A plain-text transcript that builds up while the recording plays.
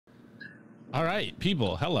All right,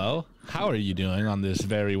 people, hello. How are you doing on this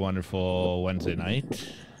very wonderful Wednesday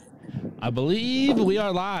night? I believe we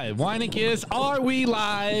are live. Weinicus, are we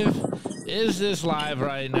live? Is this live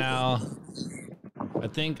right now? I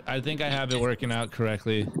think I have it working out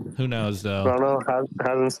correctly. Who knows though? No, no,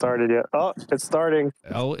 hasn't started yet. Oh, it's starting.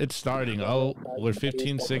 Oh, it's starting. Oh, we're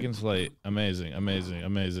 15 seconds late. Amazing, amazing,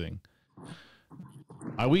 amazing.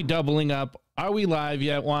 Are we doubling up? Are we live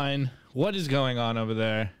yet, Wine? What is going on over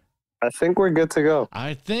there? I think we're good to go.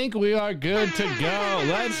 I think we are good to go.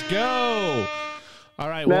 Let's go. All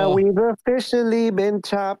right, Now well. we've officially been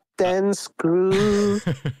chopped and screwed.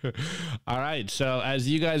 All right, so as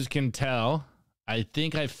you guys can tell, I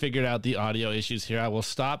think I figured out the audio issues here. I will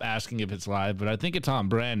stop asking if it's live, but I think it's on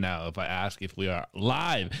brand now if I ask if we are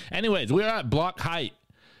live. Anyways, we are at block height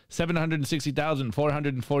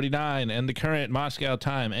 760,449, and the current Moscow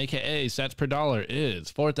time, aka sats per dollar,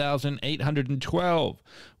 is 4,812,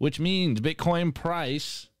 which means Bitcoin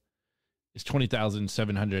price is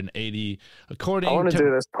 20,780 according I want to to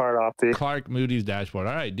do this part, Opti. Clark Moody's dashboard.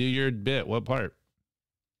 All right, do your bit. What part?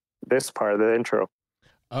 This part, the intro.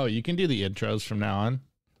 Oh, you can do the intros from now on.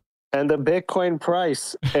 And the Bitcoin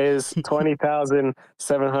price is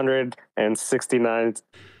 20,769,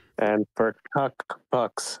 and for cuck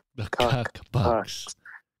bucks. The cuck bucks.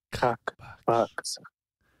 Cuck bucks.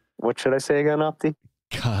 What should I say again, Opti?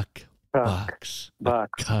 Cuck bucks.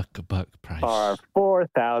 Bucks. Cuck buck price. Are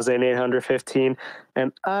 4,815,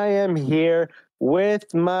 and I am here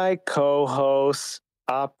with my co-host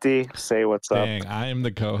Opti. Say what's Dang, up. I am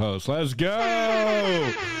the co-host. Let's go.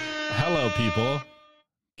 Hello, people.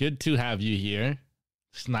 Good to have you here.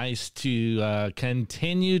 It's nice to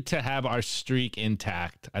continue to have our streak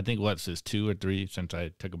intact. I think what's this, 2 or 3 since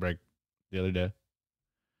I took a break the other day.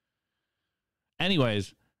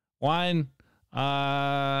 Anyways, Wine.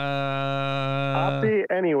 Opti,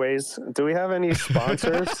 anyways, do we have any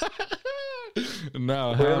sponsors?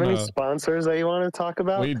 No, Do we have any no. sponsors that you want to talk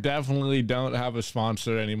about? We definitely don't have a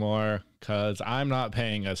sponsor anymore because I'm not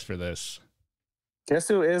paying us for this. Guess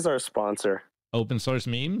who is our sponsor? Open source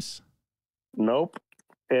memes? Nope.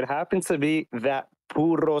 It happens to be that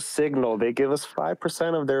Puro Signal. They give us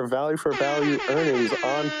 5% of their value for value earnings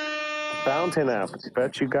on Fountain app.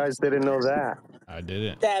 Bet you guys didn't know that. I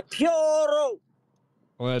didn't. That Puro.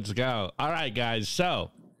 Let's go. All right, guys.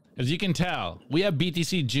 So, as you can tell, we have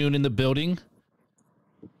BTC June in the building.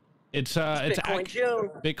 It's Bitcoin June.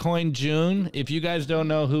 Bitcoin June. If you guys don't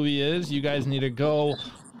know who he is, you guys need to go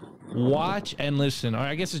watch and listen, or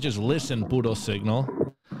I guess it's just listen, Puro Signal.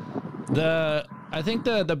 I think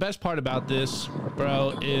the best part about this,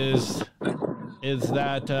 bro, is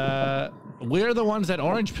that we're the ones that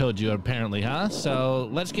orange pilled you, apparently, huh? So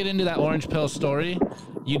let's get into that orange pill story.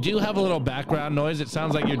 You do have a little background noise. It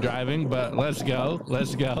sounds like you're driving, but let's go.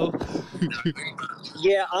 Let's go.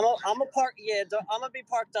 Yeah, I'm a park. Yeah, I'm gonna be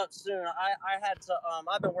parked up soon. I had to.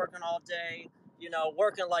 I've been working all day. You know,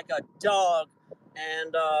 working like a dog,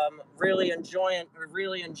 and really enjoying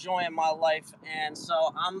my life. And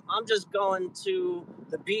so I'm just going to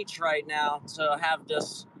the beach right now to have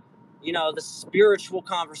this, this spiritual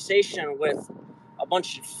conversation with a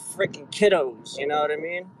bunch of freaking kiddos. You know what I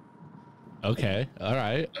mean? Okay. All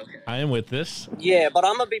right. I am with this. Yeah, but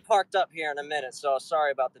I'm gonna be parked up here in a minute, so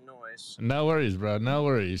sorry about the noise. No worries, bro. No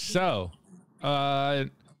worries. So,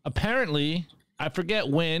 apparently, I forget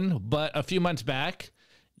when, but a few months back,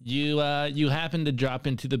 you happened to drop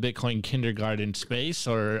into the Bitcoin kindergarten space,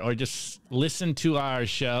 or just listen to our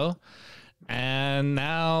show, and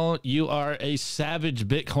now you are a savage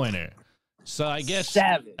Bitcoiner. So I guess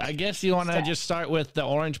you want to just start with the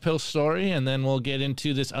orange pill story, and then we'll get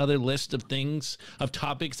into this other list of things, of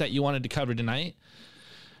topics that you wanted to cover tonight,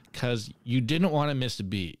 because you didn't want to miss a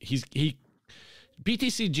beat.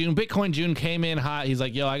 BTC June, Bitcoin June came in hot. He's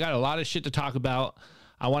like, yo, I got a lot of shit to talk about.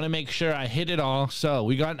 I want to make sure I hit it all. So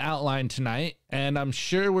we got an outline tonight, and I'm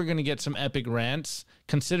sure we're going to get some epic rants,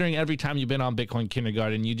 considering every time you've been on Bitcoin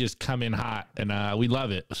Kindergarten, you just come in hot, and we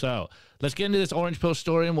love it. So let's get into this orange pill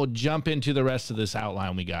story, and we'll jump into the rest of this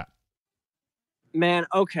outline we got. Man,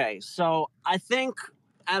 okay. So I think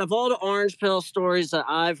out of all the orange pill stories that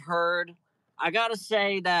I've heard, I got to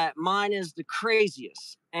say that mine is the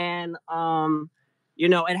craziest. And,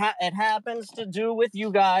 it happens to do with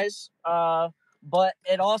you guys. But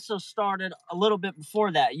it also started a little bit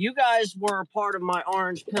before that. You guys were a part of my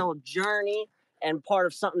orange pill journey and part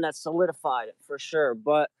of something that solidified it for sure.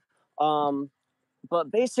 But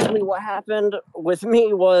basically, what happened with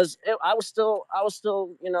me was I was still,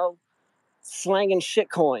 slanging shit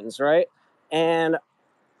coins, right? And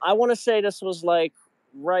I want to say this was like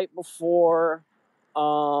right before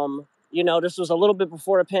You know, this was a little bit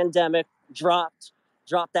before the pandemic dropped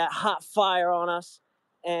that hot fire on us.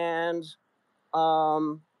 And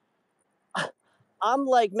I'm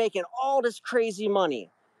like making all this crazy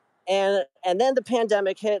money. And then the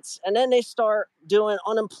pandemic hits, and then they start doing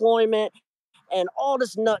unemployment and all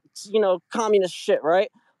this nuts, you know, communist shit, right?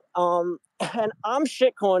 And I'm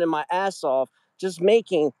shitcoining my ass off, just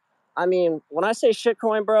making, I mean, when I say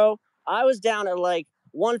shitcoin, bro, I was down at like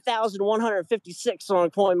 1,156 on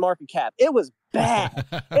CoinMarketCap. It was bad.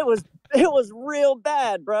 it was real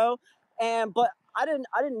bad, bro. But I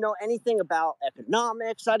didn't know anything about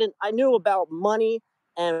economics. I knew about money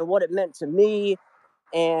and what it meant to me,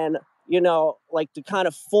 and you know, like the kind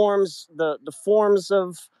of forms, the forms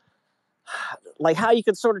of like how you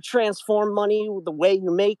could sort of transform money, the way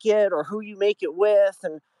you make it or who you make it with,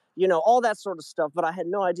 and you know, all that sort of stuff. But I had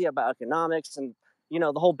no idea about economics, and you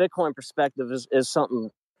know, the whole Bitcoin perspective is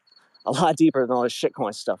something a lot deeper than all this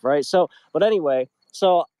shitcoin stuff, right? So, but anyway,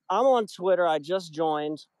 so I'm on Twitter. I just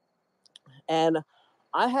joined, and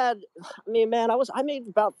I made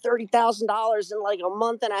about $30,000 in like a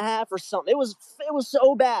month and a half or something. It was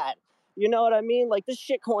so bad. You know what I mean? Like this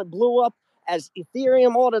shitcoin blew up as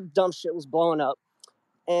Ethereum, all the dumb shit was blowing up.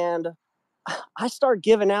 And I started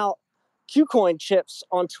giving out Qcoin chips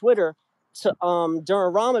on Twitter to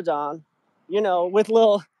during Ramadan, you know, with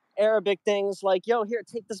little Arabic things like, yo, here,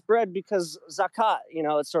 take this bread because zakat, you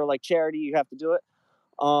know, it's sort of like charity, you have to do it.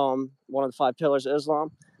 One of the 5 pillars of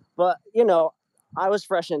Islam. But, you know, I was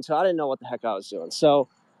fresh into it. I didn't know what the heck I was doing. So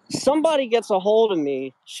somebody gets a hold of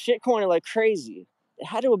me, shitcoiner like crazy. It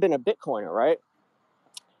had to have been a Bitcoiner, right?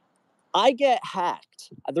 I get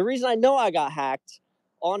hacked. The reason I know I got hacked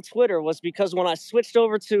on Twitter was because when I switched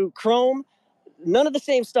over to Chrome, none of the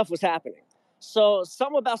same stuff was happening. So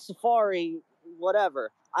something about Safari,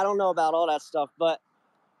 whatever. I don't know about all that stuff, but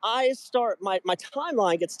I start, my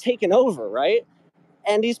timeline gets taken over, right?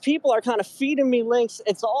 And these people are kind of feeding me links.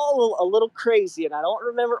 It's all a little crazy, and I don't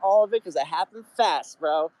remember all of it because it happened fast,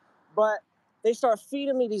 bro. But they start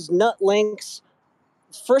feeding me these nut links.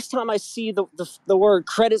 First time I see the word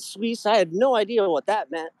Credit Suisse, I had no idea what that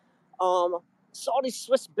meant. So all these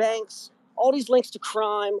Swiss banks, all these links to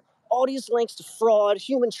crime, all these links to fraud,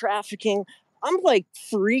 human trafficking. I'm like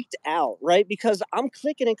freaked out, right? Because I'm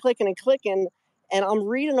clicking and clicking and clicking, and I'm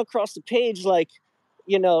reading across the page like,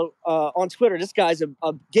 you know, on Twitter, this guy's a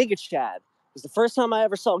Giga Chad. It was the first time I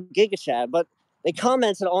ever saw Giga Chad, but they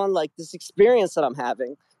commented on like this experience that I'm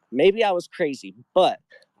having. Maybe I was crazy, but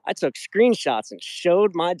I took screenshots and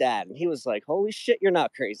showed my dad, and he was like, holy shit, you're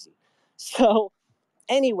not crazy. So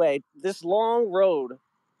anyway, this long road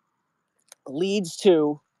leads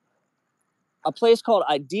to a place called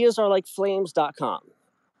ideasarelikeFlames.com.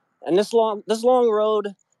 And this long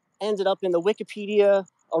road ended up in the Wikipedia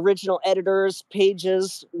original editors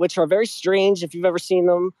pages, which are very strange if you've ever seen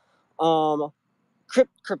them.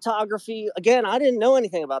 Cryptography. Again, I didn't know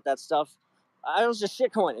anything about that stuff. I was just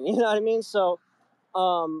shitcoining, you know what I mean? So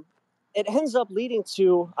it ends up leading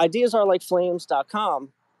to ideasarelikeFlames.com.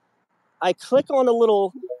 I click on a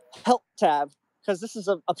little help tab because this is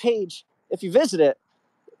a page. If you visit it,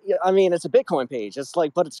 I mean, it's a Bitcoin page. It's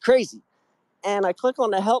like, but it's crazy. And I click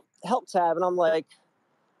on the help tab, and I'm like,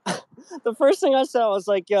 the first thing I said, I was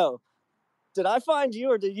like, yo, did I find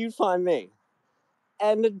you or did you find me?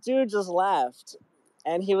 And the dude just laughed.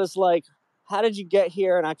 And he was like, how did you get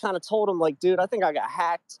here? And I kind of told him, like, dude, I think I got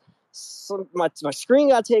hacked. So my screen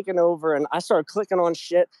got taken over, and I started clicking on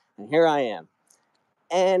shit, and here I am.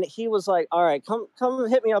 And he was like, all right, come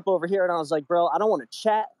hit me up over here. And I was like, bro, I don't want to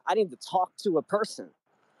chat. I need to talk to a person.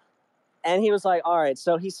 And he was like, all right.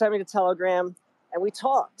 So he sent me the Telegram, and we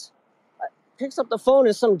talked. Picks up the phone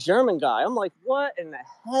is some German guy. I'm like, what in the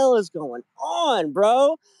hell is going on,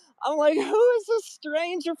 bro? I'm like, who is this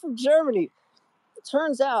stranger from Germany? It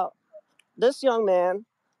turns out this young man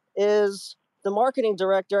is the marketing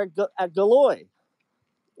director at Galoy.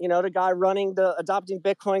 You know, the guy running the Adopting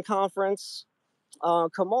Bitcoin conference,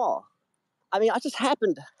 Kamal. I mean, I just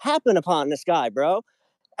happened upon this guy, bro.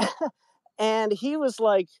 And he was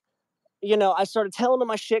like, you know, I started telling him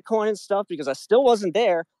my shitcoin and stuff because I still wasn't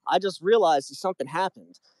there. I just realized that something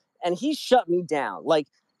happened. And he shut me down. Like,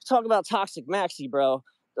 talk about toxic Maxi, bro.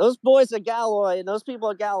 Those boys at Galoy and those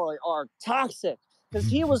people at Galoy are toxic. Because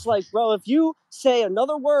he was like, bro, if you say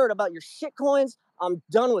another word about your shitcoins, I'm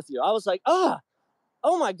done with you. I was like, oh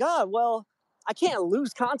my God, well, I can't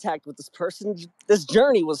lose contact with this person. This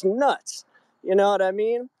journey was nuts. You know what I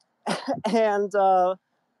mean? And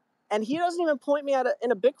he doesn't even point me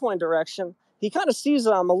in a Bitcoin direction. He kind of sees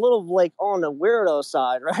that I'm a little like on the weirdo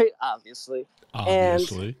side, right? Obviously.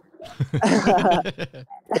 Obviously.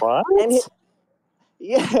 What? And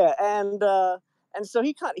Yeah, and so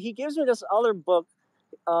he gives me this other book.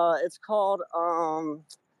 It's called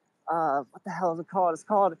what the hell is it called? It's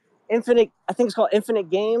called Infinite. I think it's called Infinite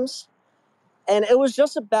Games, and it was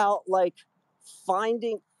just about like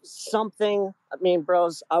finding something. I mean,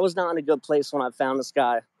 bros, I was not in a good place when I found this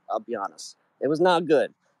guy. I'll be honest, it was not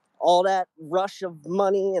good. All that rush of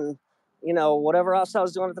money and whatever else I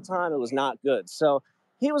was doing at the time, it was not good. So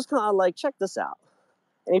he was kind of like, check this out,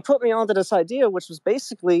 and he put me onto this idea, which was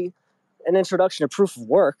basically an introduction to proof of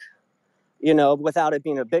work. Without it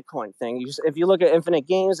being a Bitcoin thing. If you look at Infinite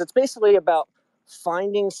Games, it's basically about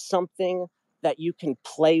finding something that you can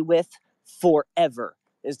play with forever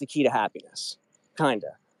is the key to happiness. Kinda.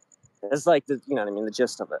 It's like the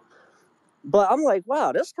gist of it. But I'm like,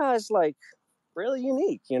 wow, this guy's like really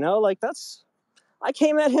unique, like I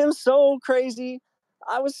came at him so crazy.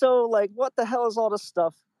 I was so like, what the hell is all this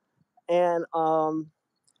stuff? And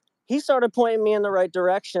he started pointing me in the right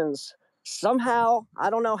directions. Somehow,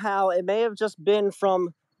 I don't know how, it may have just been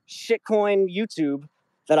from shitcoin YouTube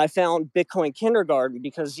that I found Bitcoin Kindergarten,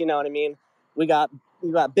 because you know what I mean? You got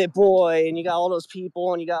BitBoy, and you got all those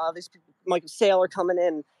people, and you got all these people, Michael Saylor coming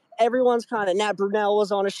in. Everyone's kind of, Nat Brunell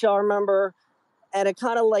was on a show, I remember, and it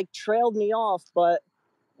kind of like trailed me off. But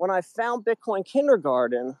when I found Bitcoin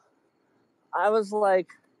Kindergarten, I was like,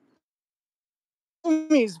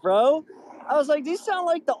 homies, bro. I was like, these sound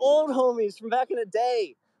like the old homies from back in the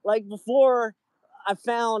day, like before I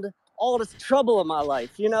found all this trouble in my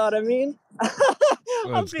life. You know what I mean?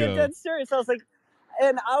 I'm being dead serious. I was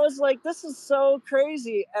like, this is so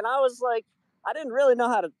crazy. And I was like, I didn't really know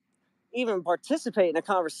how to even participate in a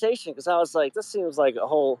conversation, because I was like, this seems like a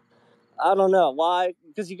whole, I don't know why,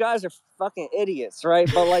 because you guys are fucking idiots, right?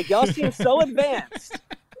 But like, y'all seem so advanced.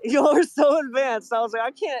 Y'all are so advanced. I was like, I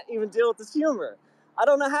can't even deal with this humor. I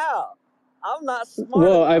don't know how. I'm not smart.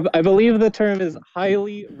 Well, I believe the term is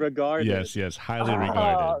highly regarded. Yes, highly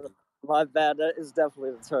regarded. My bad. That is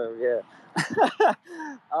definitely the term. Yeah.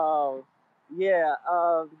 Yeah.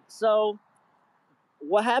 So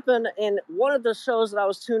what happened in one of the shows that I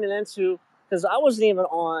was tuning into, because I wasn't even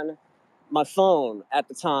on my phone at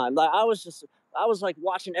the time. Like I was like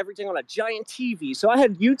watching everything on a giant TV. So I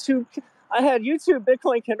had YouTube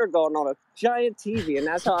Bitcoin Kindergarten on a giant TV, and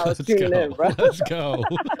that's how I was tuning in, bro. Let's go.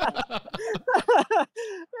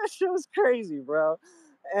 That shit was crazy, bro.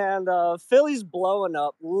 And Philly's blowing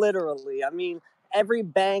up, literally. I mean, every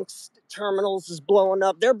bank's terminals is blowing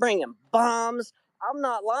up. They're bringing bombs. I'm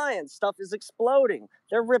not lying. Stuff is exploding.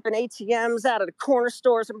 They're ripping ATMs out of the corner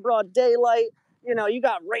stores in broad daylight. You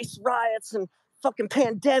got race riots and fucking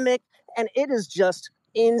pandemic, and it is just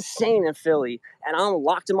insane in Philly. And I'm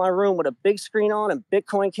locked in my room with a big screen on and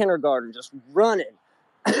Bitcoin Kindergarten just running.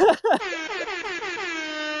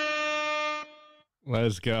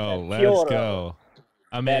 Let's go.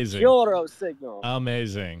 Amazing. That Kyoto signal.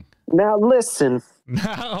 Amazing. Now listen.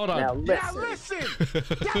 Hold on. Now listen.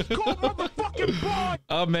 That's called motherfucking boy.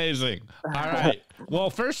 Amazing. All right. Well,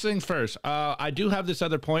 first things first. I do have this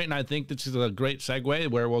other point, and I think this is a great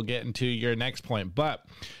segue where we'll get into your next point. But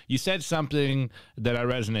you said something that I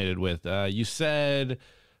resonated with. You said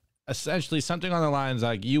essentially something on the lines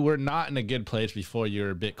like you were not in a good place before you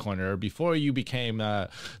were a Bitcoiner, or before you became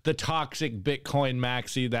the toxic Bitcoin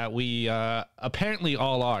maxi that we apparently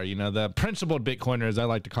all are, the principled Bitcoiner, as I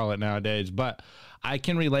like to call it nowadays. But I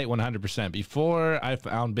can relate 100%. Before I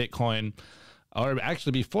found Bitcoin, or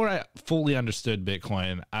actually before I fully understood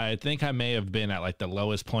Bitcoin, I think I may have been at like the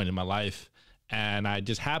lowest point in my life. And I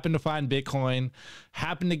just happened to find Bitcoin,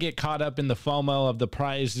 happened to get caught up in the FOMO of the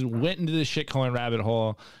price, went into the shitcoin rabbit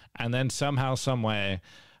hole, and then somehow, some way,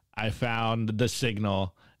 I found the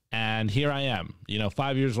signal. And here I am.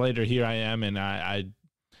 5 years later, here I am. And I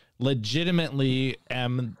legitimately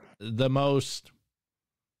am the most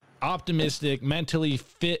optimistic, mentally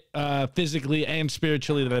fit, physically and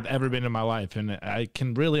spiritually that I've ever been in my life. And I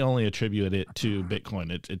can really only attribute it to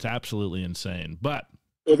Bitcoin. It's absolutely insane. But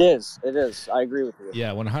It is. I agree with you.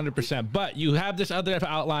 yeah, 100%. But you have this other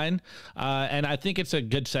outline, and I think it's a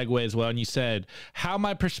good segue as well. And you said how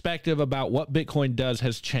my perspective about what Bitcoin does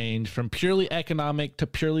has changed from purely economic to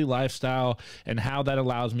purely lifestyle, and how that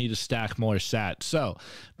allows me to stack more sats. So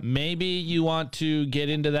maybe you want to get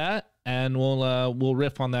into that, and we'll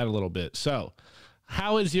riff on that a little bit. So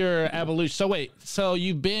how is your evolution? So wait, so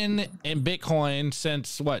you've been in Bitcoin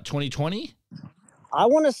since what, 2020? I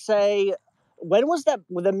want to say, when was that?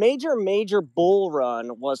 The major bull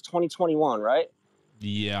run was 2021, right?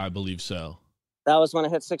 Yeah, I believe so. That was when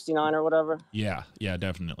it hit 69 or whatever. Yeah,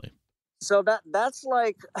 definitely. So that's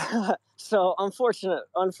like, so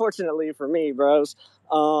unfortunately for me, bros,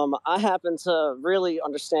 I happen to really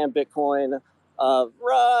understand Bitcoin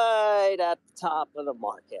right at the top of the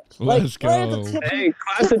market. Let's right at the go. Hey,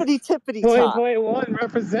 classic tippity top. 2021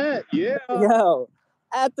 represent. Yeah. Yo,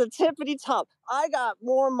 at the tippity top, I got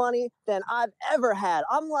more money than I've ever had.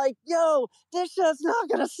 I'm like, yo, this shit's not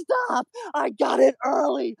gonna stop. I got it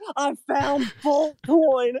early. I found Bolt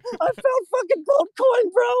Coin. I found fucking Bolt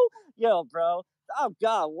Coin, bro. Yo, bro. Oh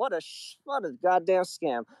God, what a goddamn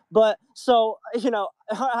scam. But so in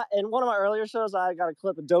one of my earlier shows, I got a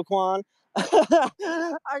clip of Do Kwon.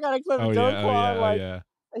 I got a clip of Do Kwon. Like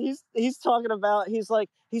he's talking about. He's like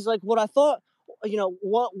what I thought.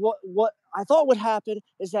 What I thought would happen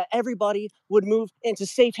is that everybody would move into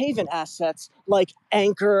safe haven assets like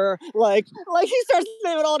Anchor, like he starts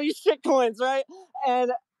naming all these shit coins, right?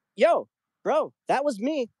 And yo, bro, that was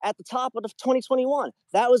me at the top of 2021.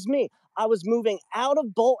 That was me. I was moving out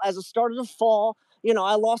of Bolt as it started to fall.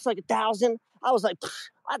 I lost like 1,000. I was like,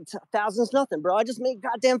 1,000's nothing, bro. I just made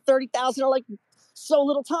goddamn 30,000 in like so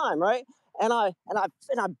little time, right? And I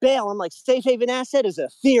bail. I'm like, safe haven asset is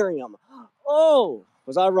Ethereum. Oh,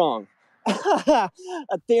 was I wrong?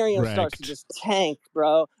 Ethereum starts to just tank,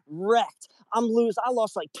 bro. Wrecked. I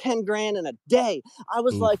lost like 10 grand in a day. I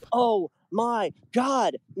was like, oh my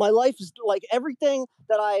God, my life is like everything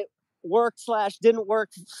that I worked / didn't work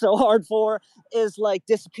so hard for is like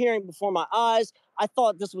disappearing before my eyes. I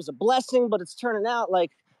thought this was a blessing, but it's turning out like,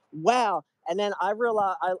 wow. And then I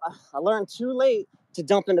realized I learned too late to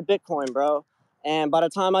dump into Bitcoin, bro. And by the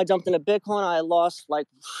time I dumped into Bitcoin, I lost like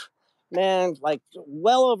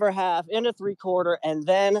well over half, into 3/4, and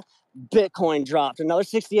then Bitcoin dropped another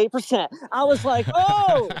 68%. I was like,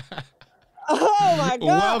 oh my God.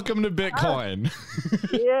 Welcome to Bitcoin.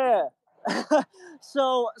 Yeah.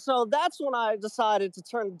 So that's when I decided to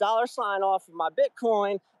turn the dollar sign off of my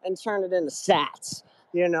Bitcoin and turn it into sats,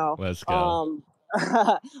 Let's go.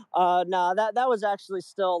 No, that was actually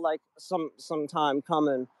still like some time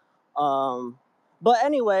coming. But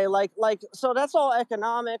anyway, so that's all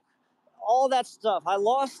economic, all that stuff. I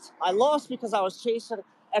lost because I was chasing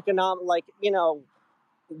economic,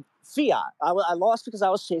 fiat. I lost because I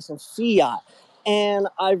was chasing fiat. And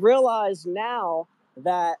I realize now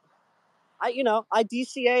that I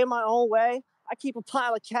DCA in my own way. I keep a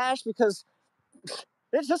pile of cash because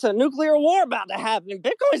there's just a nuclear war about to happen.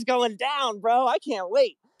 Bitcoin's going down, bro. I can't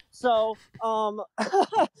wait. So,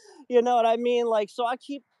 you know what I mean? So I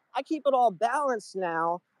keep it all balanced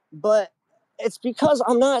now, but it's because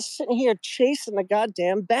I'm not sitting here chasing the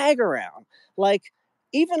goddamn bag around.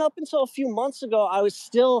 Even up until a few months ago, I was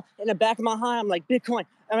still in the back of my mind. I'm like, Bitcoin.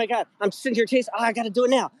 Oh my God, I'm sitting here chasing. Oh, I got to do it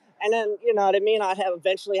now. And then, you know what I mean? I'd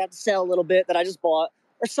eventually have to sell a little bit that I just bought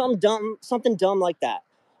or something dumb like that.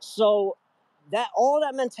 So all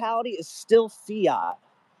that mentality is still fiat.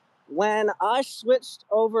 When I switched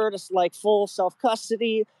over to full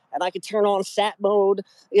self-custody and I could turn on sat mode,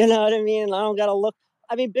 you know what I mean? I don't got to look.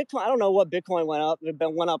 I mean, Bitcoin, I don't know what Bitcoin went up. It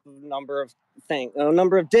went up a number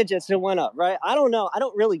of digits. It went up, right? I don't know. I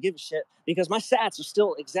don't really give a shit because my sats are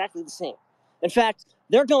still exactly the same. In fact,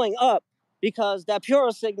 they're going up because that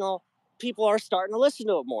Puro signal, people are starting to listen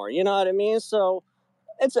to it more. You know what I mean? So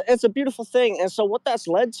it's a beautiful thing. And so what that's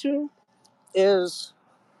led to is,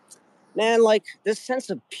 man, this sense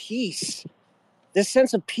of peace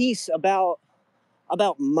about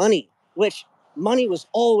money, which money was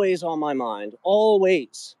always on my mind,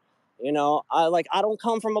 always. I don't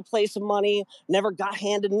come from a place of money, never got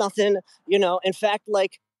handed nothing, in fact,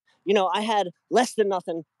 I had less than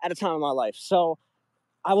nothing at a time in my life. So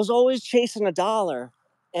I was always chasing a dollar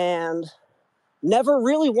and never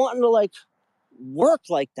really wanting to work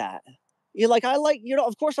like that.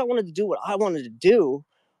 Of course I wanted to do what I wanted to do,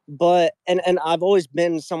 but and I've always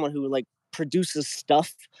been someone who produces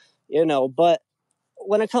stuff, but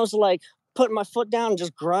when it comes to putting my foot down and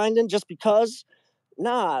just grinding just because,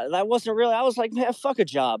 nah, that wasn't really. I was like, man, fuck a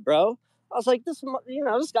job, bro. I was like, this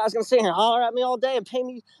guy's gonna sit here and holler at me all day and pay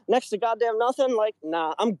me next to goddamn nothing.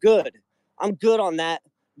 Nah, I'm good. I'm good on that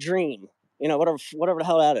dream, whatever the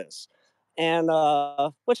hell that is. And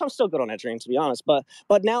which I'm still good on that dream, to be honest. But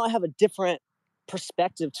now I have a different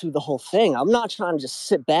perspective to the whole thing. I'm not trying to just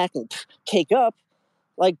sit back and cake up.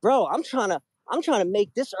 Bro, I'm trying to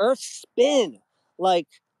make this earth spin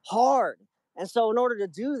hard. And so in order to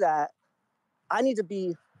do that, I need to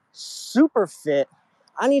be super fit.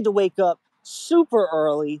 I need to wake up super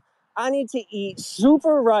early. I need to eat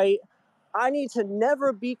super right. I need to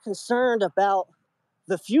never be concerned about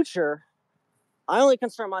the future. I only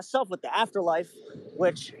concern myself with the afterlife,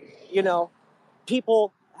 which,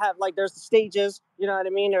 people have, there's the stages, you know what I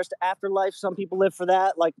mean? There's the afterlife. Some people live for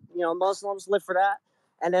that. Muslims live for that.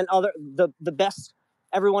 And then the best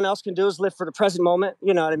everyone else can do is live for the present moment.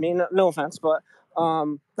 You know what I mean? No offense, but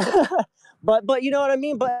but you know what I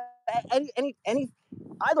mean. But any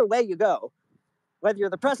either way you go, whether you're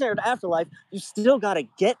the present or the afterlife, you still got to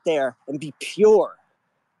get there and be pure.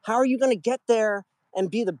 How are you going to get there and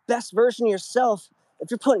be the best version of yourself if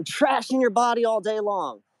you're putting trash in your body all day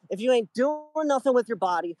long? If you ain't doing nothing with your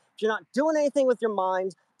body, if you're not doing anything with your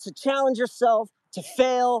mind to challenge yourself, to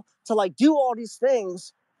fail, to like do all these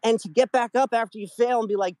things, and to get back up after you fail and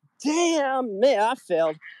be like, damn, man, I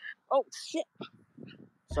failed. Oh, shit.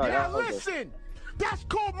 Sorry. Now listen, that's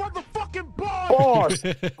called motherfucking boss. Boss,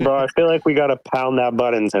 bro, I feel like we gotta pound that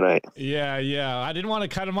button tonight. Yeah. I didn't want to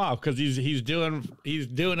cut him off because he's doing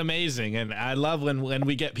amazing, and I love when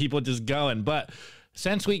we get people just going. But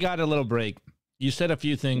since we got a little break, you said a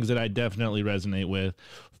few things that I definitely resonate with.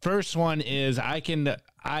 First one is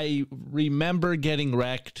I remember getting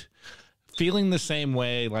wrecked, feeling the same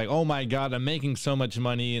way, like, oh my God, I'm making so much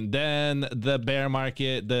money. And then the bear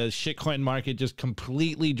market, the shitcoin market just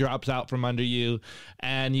completely drops out from under you.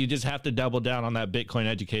 And you just have to double down on that Bitcoin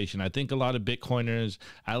education. I think a lot of Bitcoiners,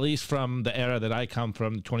 at least from the era that I come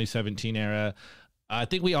from, the 2017 era, I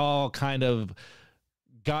think we all kind of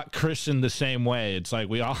got christened the same way. It's like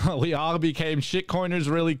we all became shitcoiners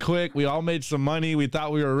really quick. We all made some money. We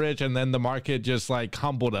thought we were rich, and then the market just like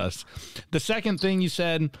humbled us. The second thing you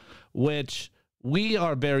said, which we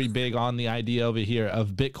are very big on the idea over here of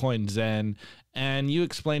Bitcoin Zen, and you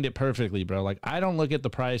explained it perfectly, bro. Like, I don't look at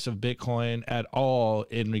the price of Bitcoin at all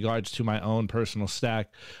in regards to my own personal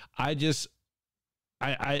stack. I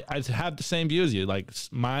have the same view as you. Like,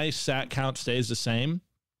 my sat count stays the same,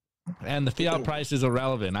 and the fiat price is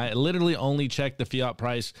irrelevant. I literally only check the fiat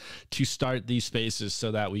price to start these spaces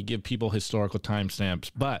so that we give people historical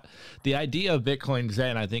timestamps. But the idea of Bitcoin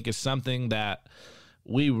Zen, I think, is something that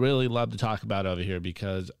we really love to talk about over here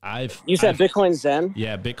because You said Bitcoin Zen?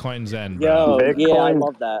 Yeah, Bitcoin Zen, bro. Yo, yeah, I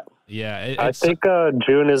love that. Yeah. I think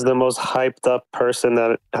June is the most hyped up person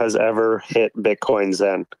that has ever hit Bitcoin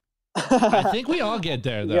Zen. I think we all get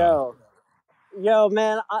there, though. Yo,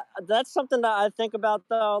 man, that's something that I think about,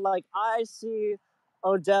 though. Like, I see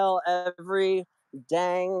Odell every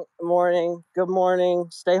dang morning. Good morning,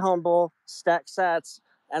 stay humble, stack sats.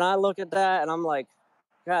 And I look at that and I'm like,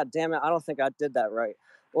 God damn it, I don't think I did that right.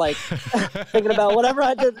 Like, thinking about whatever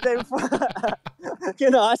I did the day before. You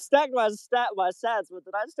know, I stacked my sats, but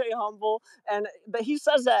did I stay humble? But he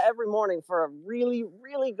says that every morning for a really,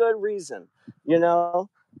 really good reason, you know?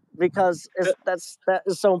 Because that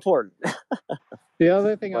is so important. The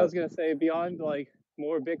other thing I was going to say, beyond like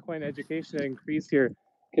more Bitcoin education to increase your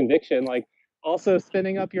conviction, like also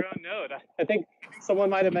spinning up your own node. I think someone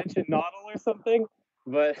might have mentioned Nodl or something,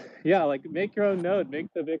 but yeah, like make your own node, make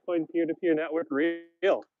the Bitcoin peer-to-peer network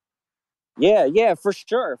real. Yeah, for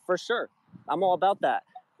sure. I'm all about that.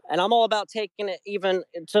 And I'm all about taking it even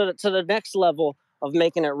to the next level of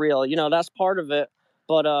making it real. You know, that's part of it.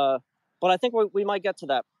 But I think we might get to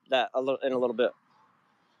that in a little bit.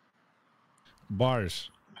 Bars.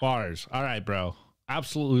 All right, bro.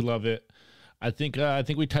 Absolutely love it. I think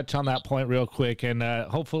we touched on that point real quick, and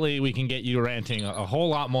hopefully we can get you ranting a whole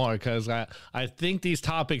lot more, because I think these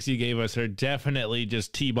topics you gave us are definitely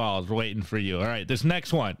just T-balls waiting for you. All right, this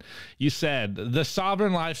next one. You said, the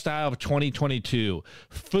sovereign lifestyle of 2022.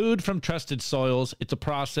 Food from trusted soils. It's a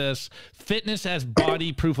process. Fitness as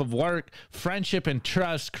body proof of work. Friendship and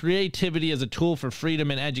trust. Creativity as a tool for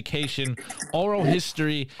freedom and education. Oral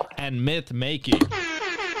history and myth making.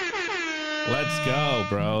 Let's go,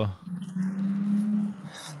 bro.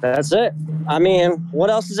 That's it. I mean, what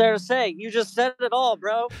else is there to say? You just said it all,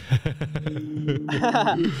 bro. Let's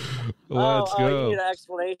go. You need an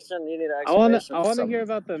explanation. I want to hear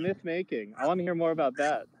about the myth making. I want to hear more about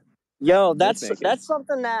that. Yo, that's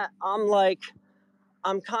something that I'm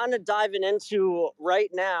kind of diving into right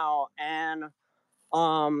now, and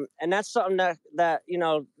that's something that you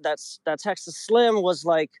know that Texas Slim was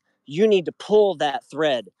like, you need to pull that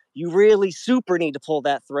thread. You really super need to pull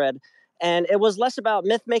that thread. And it was less about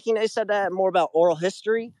myth making. They said that, more about oral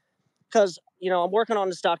history. Because, you know, I'm working on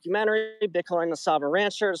this documentary, Bitcoin the Sovereign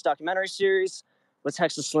Rancher, this documentary series with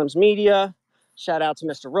Texas Slim's Media. Shout out to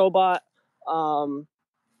Mr. Robot.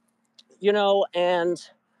 You know, and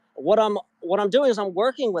what I'm doing is I'm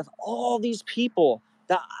working with all these people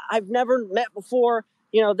that I've never met before.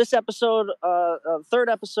 You know, this episode, third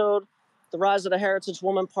episode, The Rise of the Heritage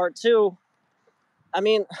Woman Part 2. I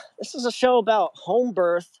mean, this is a show about home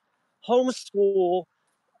birth, homeschool,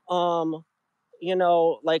 you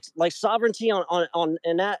know, like sovereignty on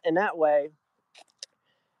in that way.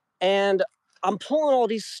 And I'm pulling all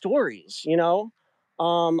these stories, you know,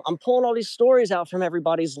 I'm pulling all these stories out from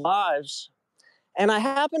everybody's lives, And I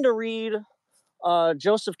happened to read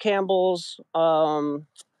Joseph Campbell's The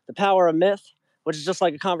Power of Myth, which is just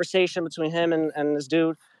like a conversation between him and this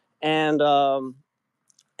dude. And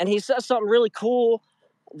he says something really cool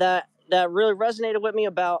that really resonated with me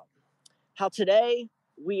about how today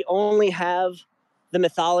we only have the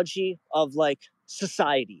mythology of like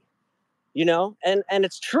society, you know? And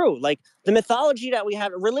it's true. Like the mythology that we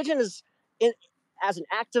have, religion is as an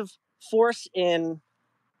active force in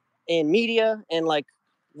media and like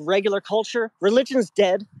regular culture. Religion's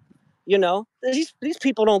dead, you know? These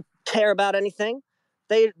people don't care about anything.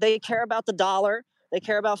 They care about the dollar, they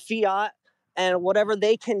care about fiat and whatever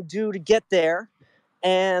they can do to get there.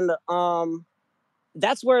 And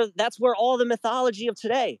that's where all the mythology of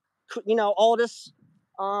today, you know, all this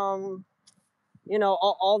you know,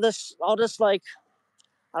 all this like,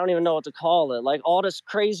 I don't even know what to call it, like all this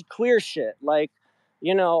crazy queer shit, like,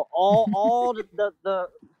 you know, all the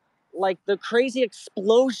like the crazy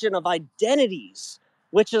explosion of identities,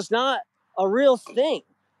 which is not a real thing.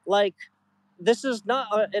 Like this is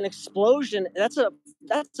not an explosion. That's a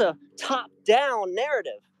top-down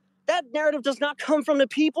narrative. That narrative does not come from the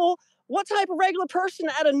people. What type of regular person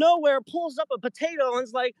out of nowhere pulls up a potato and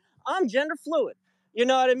is like, I'm gender fluid? You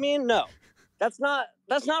know what I mean? No, that's not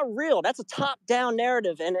real. That's a top-down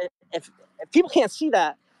narrative. And if people can't see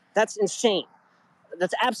that, that's insane.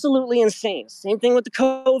 That's absolutely insane. Same thing with the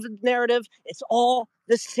COVID narrative. It's all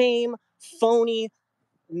the same phony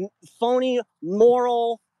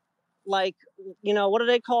moral, like, you know, what do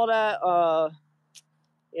they call that?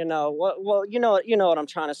 You know what? Well, you know what I'm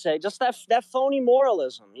trying to say. Just that phony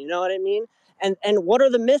moralism. You know what I mean? And what are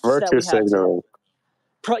the myths that we have? Signaling.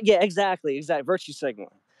 Yeah, exactly. Virtue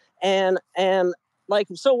signaling. And like,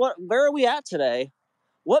 so where are we at today?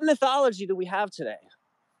 What mythology do we have today?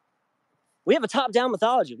 We have a top-down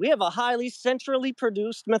mythology. We have a highly centrally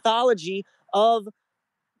produced mythology of,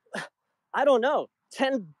 I don't know,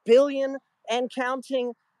 10 billion and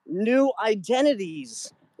counting new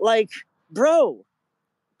identities. Like, bro,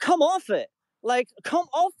 come off it. Like, come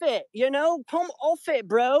off it, you know? Come off it,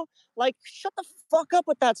 bro. Like, shut the fuck up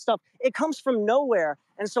with that stuff. It comes from nowhere.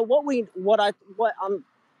 And so what I'm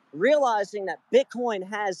realizing that Bitcoin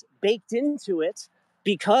has baked into it,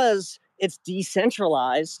 because it's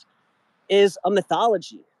decentralized, is a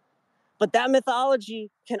mythology. But that mythology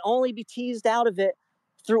can only be teased out of it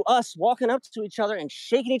through us walking up to each other and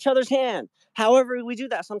shaking each other's hand. However we do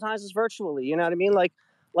that, sometimes it's virtually, you know what I mean? Like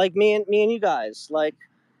me and you guys, like,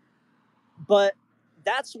 but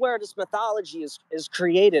that's where this mythology is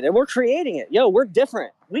created, and we're creating it. Yo, we're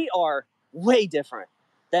different. We are way different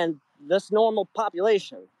than this normal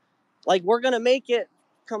population. Like, we're going to make it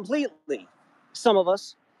completely. Some of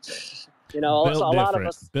us, you know, built a lot of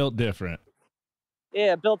us built different.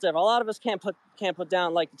 Yeah, built different. A lot of us can't put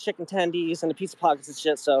down like the chicken tendies and the pizza pockets and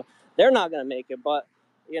shit, so they're not gonna make it. But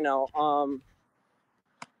you know,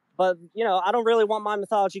 I don't really want my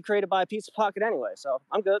mythology created by a pizza pocket anyway, so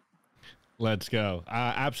I'm good. Let's go.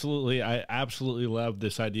 I absolutely love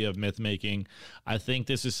this idea of myth making. I think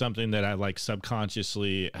this is something that I like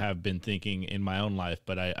subconsciously have been thinking in my own life,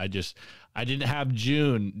 but I didn't have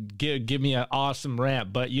June give me an awesome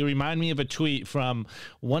rant. But you remind me of a tweet from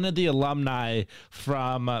one of the alumni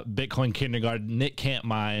from Bitcoin Kindergarten, Nick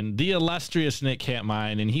Cantmine, the illustrious Nick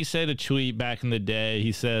Cantmine. And he said a tweet back in the day.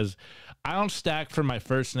 He says, I don't stack for my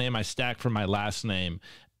first name, I stack for my last name.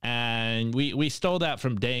 And we stole that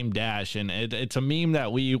from Dame Dash, and it's a meme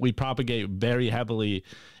that we propagate very heavily.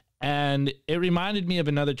 And it reminded me of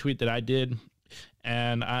another tweet that I did,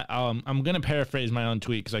 and I'm gonna paraphrase my own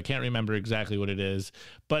tweet because I can't remember exactly what it is,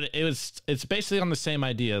 but it's basically on the same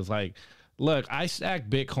idea. It's like, look, I stack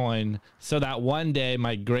Bitcoin so that one day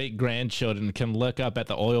my great grandchildren can look up at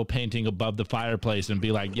the oil painting above the fireplace and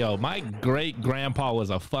be like, yo, my great grandpa was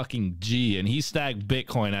a fucking G and he stacked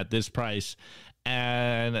Bitcoin at this price.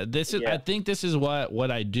 And this is, I think this is what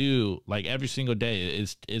I do like every single day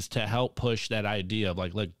is to help push that idea of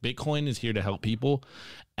like, look, Bitcoin is here to help people.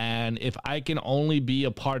 And if I can only be a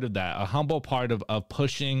part of that, a humble part of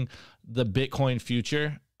pushing the Bitcoin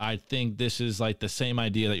future, I think this is like the same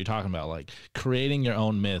idea that you're talking about, like creating your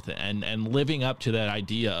own myth and living up to that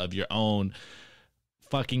idea of your own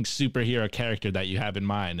fucking superhero character that you have in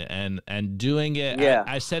mind and doing it. Yeah.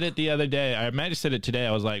 I said it the other day. I might have said it today.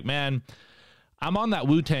 I was like, man, I'm on that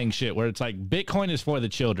Wu-Tang shit where it's like Bitcoin is for the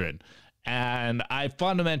children. And I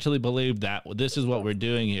fundamentally believe that this is what we're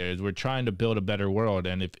doing here is we're trying to build a better world.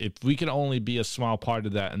 And if we can only be a small part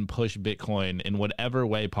of that and push Bitcoin in whatever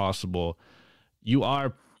way possible, you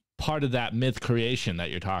are part of that myth creation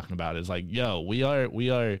that you're talking about. Is like, yo, we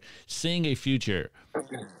are seeing a future,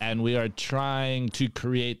 and we are trying to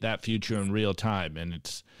create that future in real time. And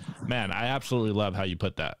it's, man, I absolutely love how you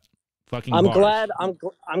put that. Fucking I'm bars. glad.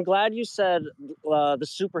 I'm glad you said the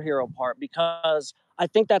superhero part, because I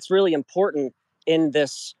think that's really important in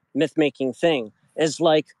this myth making thing. Is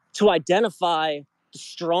like to identify the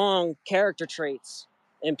strong character traits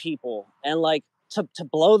in people, and like to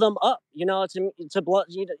blow them up. You know, to blow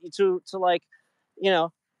to like, you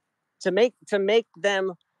know, to make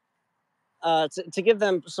them to give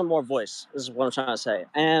them some more voice. Is what I'm trying to say,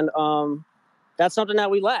 and that's something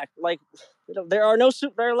that we lack. Like, you know, there are no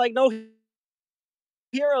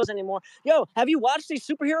heroes anymore. Yo, have you watched these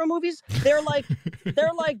superhero movies? They're like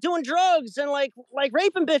doing drugs and like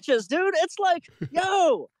raping bitches, dude. It's like,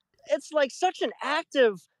 yo, it's like such an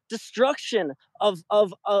active destruction of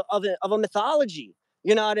a mythology.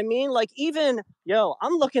 You know what I mean? Like, even, yo,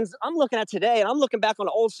 I'm looking at today, and I'm looking back on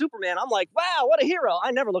the old Superman. I'm like, wow, what a hero.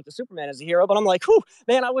 I never looked at Superman as a hero, but I'm like, whew,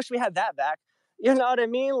 man, I wish we had that back. You know what I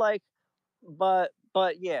mean? Like, but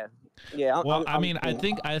yeah. Yeah. Well, I mean, I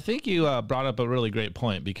think you brought up a really great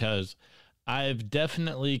point, because I've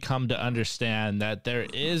definitely come to understand that there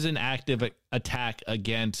is an active attack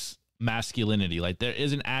against masculinity. Like, there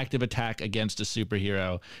is an active attack against a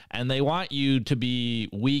superhero, and they want you to be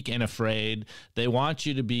weak and afraid. They want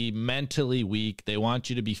you to be mentally weak. They want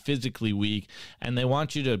you to be physically weak, and they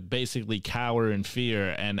want you to basically cower in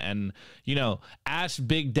fear and you know, ask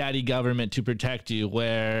Big Daddy government to protect you,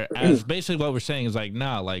 whereas basically what we're saying is like,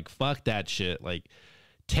 nah, like, fuck that shit. Like,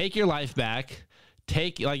 take your life back.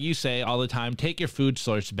 Take, like you say all the time, take your food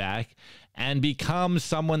source back and become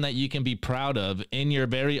someone that you can be proud of in your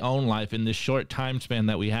very own life in this short time span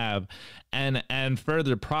that we have, and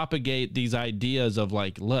further propagate these ideas of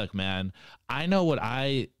like, look, man, I know what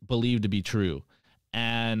I believe to be true,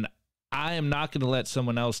 and I am not going to let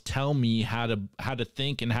someone else tell me how to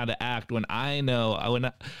think and how to act when I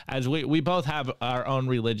know, as we both have our own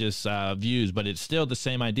religious views, but it's still the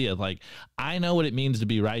same idea. Like, I know what it means to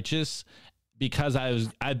be righteous, because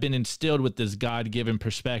I've been instilled with this God-given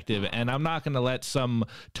perspective, and I'm not going to let some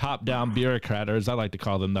top-down bureaucrat, or as I like to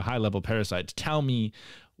call them, the high-level parasites, tell me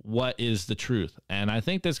what is the truth. And I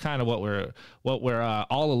think that's kind of what we're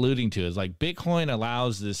all alluding to, is like, Bitcoin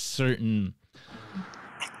allows this certain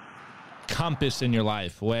compass in your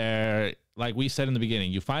life where, like we said in the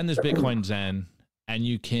beginning, you find this Bitcoin Zen, and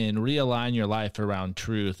you can realign your life around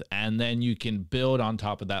truth, and then you can build on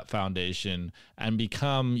top of that foundation and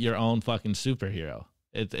become your own fucking superhero.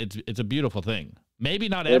 It's a beautiful thing. Maybe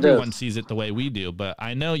not everyone sees it the way we do, but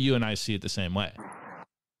I know you and I see it the same way.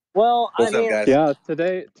 Well, What's up, guys? Yeah,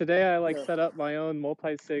 today I like set up my own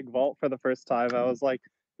multi-sig vault for the first time. I was like,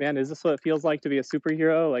 man, is this what it feels like to be a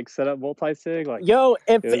superhero? Like, set up multi-sig? Like, yo,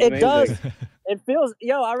 it does. amazing. It feels,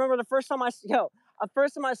 yo, I remember the first time I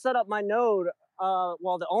set up my node.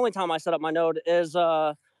 Well, the only time I set up my node is,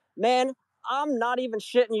 man, I'm not even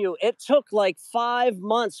shitting you. It took like 5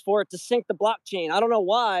 months for it to sync the blockchain. I don't know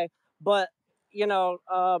why, but, you know,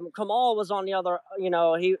 Kamal was on the other, you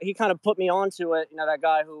know, he kind of put me onto it. You know, that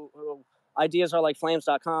guy who ideas are like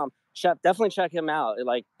flames.com. Definitely check him out.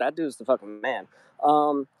 Like, that dude's the fucking man.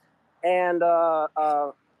 I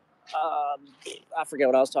forget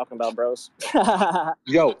what I was talking about, bros.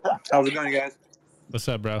 Yo, how's it going, guys? What's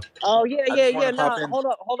up, bro? Oh yeah. No, hold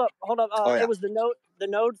up. Oh, yeah. It was the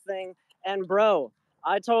node thing, and bro,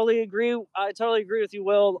 I totally agree with you,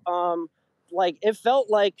 Will. Like, it felt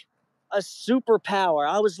like a superpower.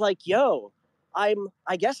 I was like, yo, I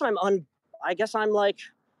guess I'm like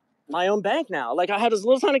my own bank now. Like, I had this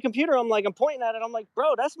little tiny computer. I'm pointing at it. I'm like,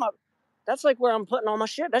 bro, that's like where I'm putting all my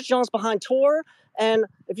shit. That John's behind Tor, and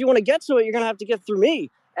if you want to get to it, you're gonna have to get through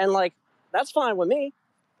me, and like, that's fine with me.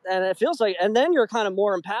 And it feels like, and then you're kind of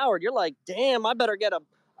more empowered. You're like, damn, I better get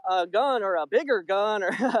a gun, or a bigger gun, or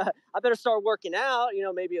I better start working out. You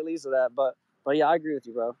know, maybe it leads to that. But yeah, I agree with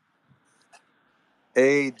you, bro.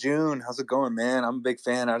 Hey, June, how's it going, man? I'm a big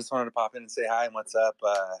fan. I just wanted to pop in and say hi and what's up.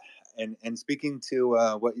 And speaking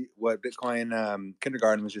to what Bitcoin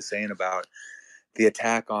Kindergarten was just saying about the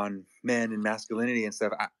attack on men and masculinity and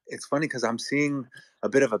stuff, it's funny because I'm seeing a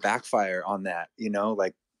bit of a backfire on that. You know,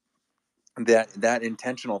 like, that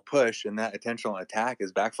intentional push and that intentional attack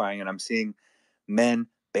is backfiring, and I'm seeing men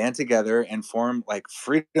band together and form like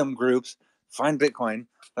freedom groups, find Bitcoin,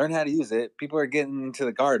 learn how to use it. People are getting into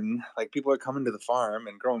the garden, like, people are coming to the farm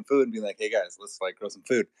and growing food and being like, hey guys, let's like grow some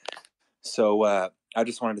food. So I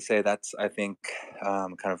just wanted to say that's, I think,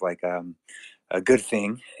 kind of like a good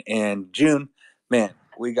thing. And June, man,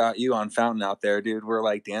 we got you on Fountain out there, dude. We're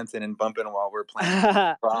like dancing and bumping while we're playing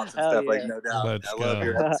prompts and Hell stuff. Like, yeah. no doubt. Let's I love go.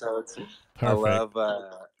 your episodes. I Perfect. love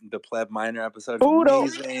the Pleb Minor episode. Puro.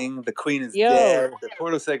 Amazing. The Queen is Yo. dead. The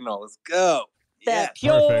Portal Signal. Let's go. Yeah. That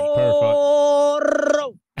puro.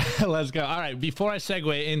 Let's go. All right. Before I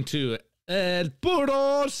segue into El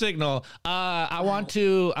Puro Signal, I want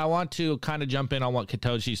to kind of jump in on what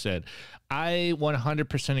Katoshi said. I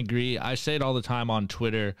 100% agree. I say it all the time on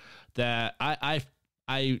Twitter that I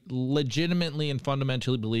legitimately and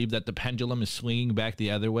fundamentally believe that the pendulum is swinging back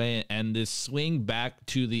the other way, and this swing back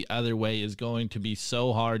to the other way is going to be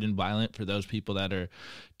so hard and violent for those people that are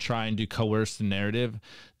trying to coerce the narrative,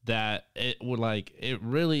 that it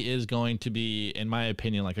really is going to be, in my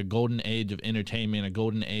opinion, like a golden age of entertainment, a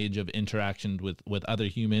golden age of interaction with other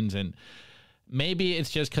humans. And maybe it's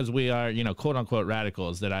just because we are, quote unquote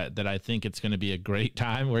radicals that I think it's going to be a great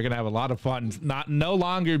time. We're going to have a lot of fun, no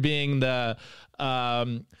longer being the,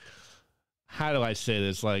 how do I say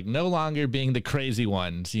this? Like, no longer being the crazy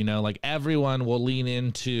ones, like everyone will lean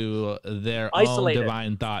into their Isolated. own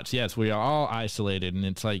divine thoughts. Yes, we are all isolated. And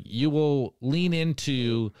it's like, you will lean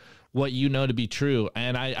into what you know to be true.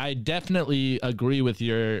 And I definitely agree with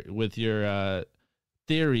your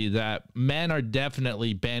theory that men are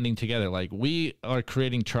definitely banding together. Like, we are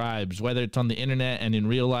creating tribes, whether it's on the internet and in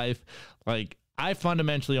real life. Like, I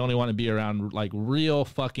fundamentally only want to be around like real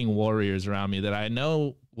fucking warriors around me that I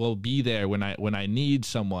know will be there when I need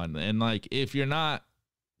someone. And like, if you're not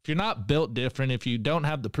built different, if you don't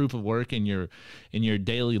have the proof of work in your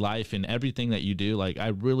daily life and everything that you do, like, I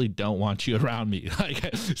really don't want you around me. Like,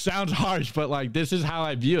 it sounds harsh, but like, this is how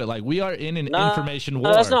I view it. Like, we are in an information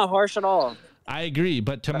war. No, that's not harsh at all. I agree,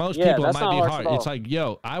 but to most Yeah, people it that's might not be harsh hard. at all. It's like,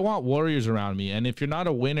 yo, I want warriors around me, and if you're not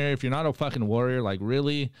a winner, if you're not a fucking warrior, like,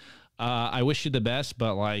 really, I wish you the best,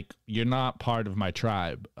 but like, you're not part of my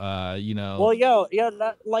tribe. Well,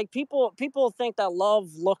 that, like, people think that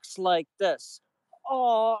love looks like this.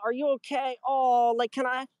 Oh, are you okay? Oh, like, can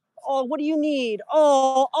I? Oh, what do you need?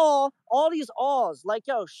 Oh, all these ahs. Like,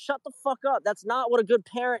 yo, shut the fuck up. That's not what a good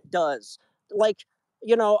parent does. Like,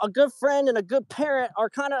 a good friend and a good parent are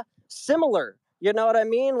kind of similar. You know what I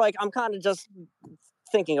mean? Like, I'm kind of just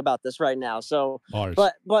thinking about this right now. So, Bars.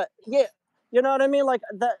 but yeah, you know what I mean? Like,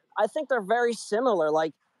 that, I think they're very similar.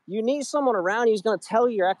 Like, you need someone around you who's going to tell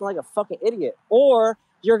you you're acting like a fucking idiot, or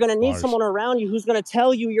you're going to need Bars. someone around you who's going to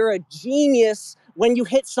tell you you're a genius when you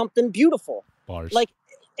hit something beautiful. Bars. Like,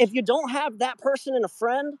 if you don't have that person in a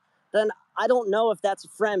friend, then I don't know if that's a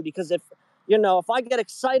friend, because if I get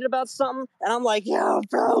excited about something and I'm like, yo,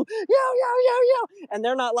 bro, yo, and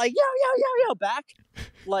they're not like, yo, back,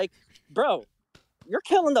 like, bro, you're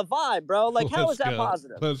killing the vibe, bro. Like, how is that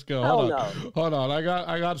positive? Let's go. Hell Hold on. no. Hold on.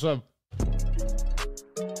 I got some.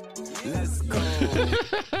 Let's go.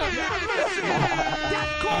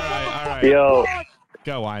 All right. Yo,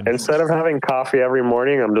 Go on. instead of having coffee every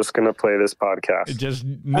morning, I'm just gonna play this podcast. Just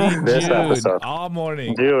me, This June, episode. all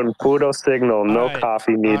morning. June, puro signal, no right.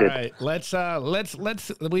 coffee needed. All right, let's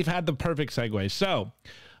we've had the perfect segue. So,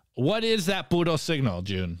 what is that puro signal,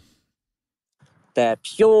 June? That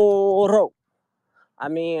puro. I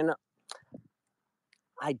mean,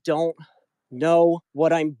 I don't know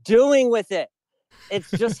what I'm doing with it. It's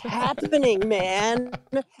just happening, man.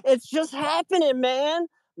 It's just happening, man.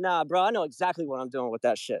 Nah, bro, I know exactly what I'm doing with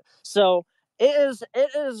that shit. So it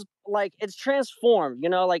is like, it's transformed,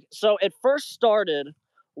 like, so it first started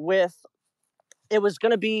with, it was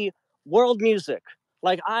going to be world music.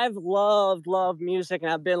 Like, I've loved music,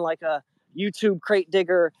 and I've been like a YouTube crate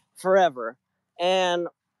digger forever. And,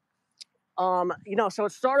 so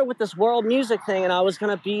it started with this world music thing, and I was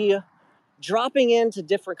going to be dropping into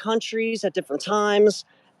different countries at different times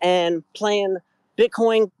and playing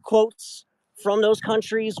Bitcoin quotes from those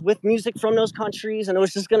countries with music from those countries. And it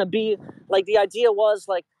was just going to be like, the idea was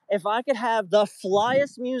like, if I could have the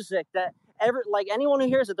flyest music that ever, like, anyone who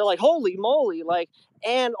hears it, they're like, holy moly, like,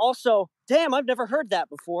 and also, damn, I've never heard that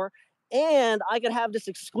before. And I could have this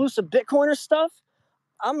exclusive Bitcoiner stuff.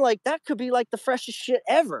 I'm like, that could be like the freshest shit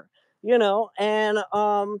ever, and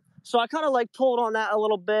so I kind of like pulled on that a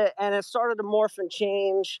little bit, and it started to morph and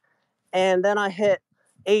change. And then I hit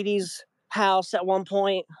 80s house at one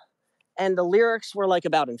point, and the lyrics were like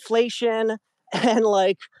about inflation and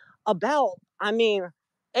like about, I mean,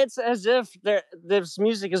 it's as if this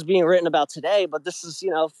music is being written about today, but this is,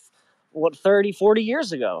 30, 40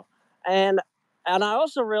 years ago. And I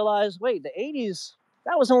also realized, wait, the 80s,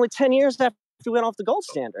 that was only 10 years after we went off the gold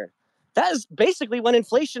standard. That is basically when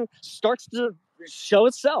inflation starts to show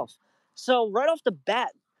itself. So right off the bat,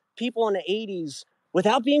 people in the 80s,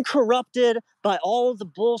 without being corrupted by all of the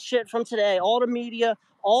bullshit from today, all the media,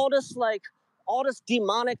 all all this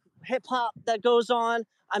demonic hip hop that goes on.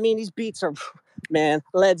 I mean, these beats are, man,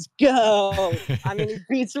 let's go. I mean, these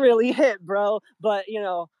beats really hit, bro. But, you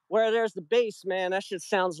know, where there's the bass, man, that shit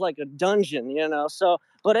sounds like a dungeon, you know? So,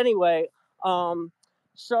 but anyway,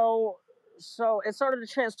 so it started to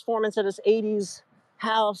transform into this 80s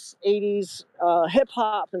house, 80s hip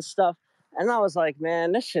hop and stuff. And I was like,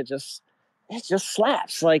 man, this shit it just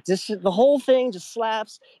slaps. Like this shit, the whole thing just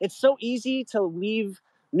slaps. It's so easy to leave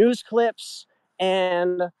news clips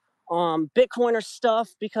and Bitcoiner stuff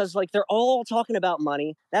because like they're all talking about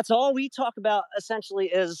money. That's all we talk about essentially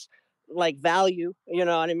is like value, you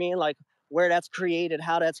know what I mean? Like where that's created,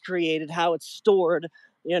 how it's stored,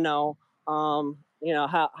 you know, how,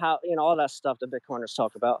 you know, all that stuff that Bitcoiners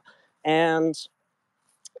talk about. And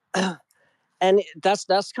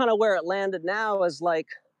that's kind of where it landed now is like,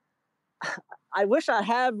 I wish I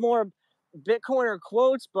had more Bitcoiner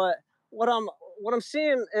quotes, but what I'm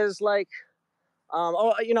seeing is like,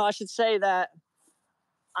 you know, I should say that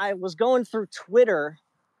I was going through Twitter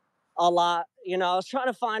a lot. You know, I was trying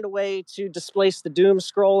to find a way to displace the doom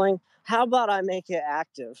scrolling. How about I make it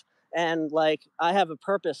active? And like, I have a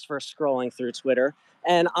purpose for scrolling through Twitter,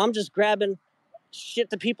 and I'm just grabbing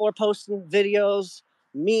shit that people are posting, videos,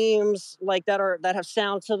 memes like that have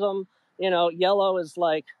sound to them. You know, Yellow is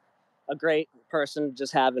like a great person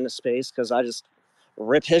just having a space because I just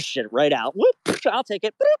rip his shit right out. Whoop, I'll take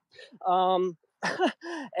it.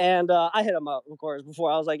 And I hit him up, of course,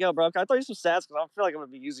 before. I was like, yo, bro, can I throw you some stats? Because I feel like I'm going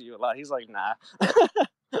to be using you a lot. He's like, nah.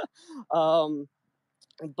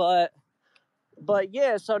 But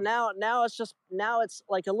yeah, so now it's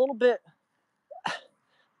like a little bit,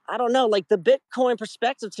 I don't know, like the Bitcoin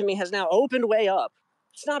perspective to me has now opened way up.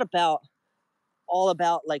 It's not all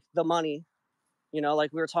about like the money, you know,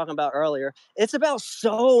 like we were talking about earlier. It's about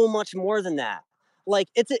so much more than that. Like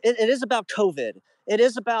it is about COVID. It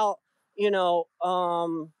is about, it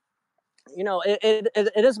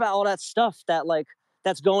is about all that stuff that like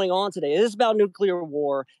that's going on today. It is about nuclear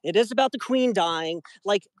war. It is about the Queen dying.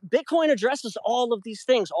 Like Bitcoin addresses all of these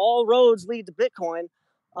things. All roads lead to Bitcoin.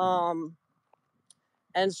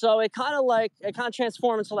 And so it kind of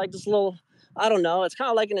transformed into like this little, I don't know, it's kind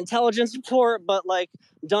of like an intelligence report, but like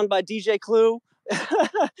done by DJ Clue.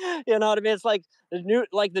 You know what I mean? It's like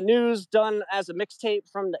the news done as a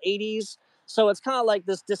mixtape from the 80s. So it's kind of like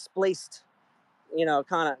this displaced,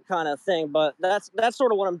 kind of thing. But that's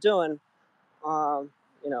sort of what I'm doing,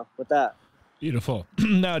 with that. Beautiful.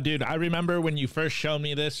 No, dude, I remember when you first showed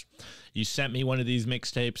me this, you sent me one of these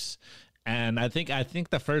mixtapes. And I think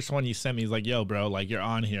the first one you sent me is like, yo, bro, like you're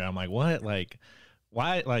on here. I'm like, what? Like,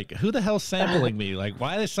 why? Like, who the hell's sampling me? Like,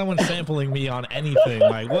 why is someone sampling me on anything?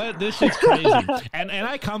 Like, what? This shit's crazy. And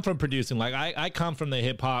I come from producing. Like, I come from the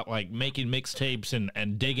hip hop, like making mixtapes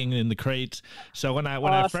and digging in the crates. So when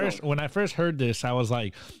I first heard this, I was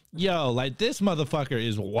like, yo, like this motherfucker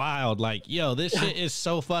is wild. Like, yo, this shit is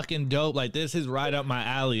so fucking dope. Like, this is right up my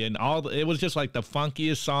alley. And it was just like the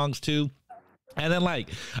funkiest songs too. And then, like,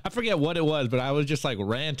 I forget what it was, but I was just, like,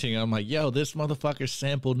 ranting. I'm like, yo, this motherfucker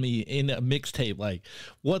sampled me in a mixtape. Like,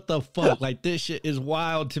 what the fuck? Like, this shit is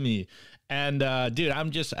wild to me. And, dude,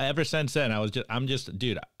 ever since then,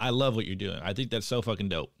 dude, I love what you're doing. I think that's so fucking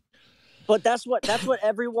dope. But that's what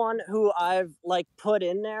everyone who I've, like, put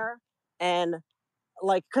in there. And,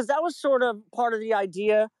 like, because that was sort of part of the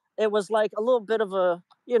idea. It was, like, a little bit of a,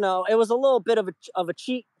 it was a little bit of a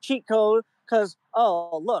cheat code. Because,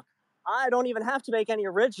 oh, look. I don't even have to make any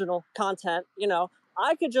original content.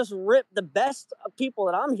 I could just rip the best of people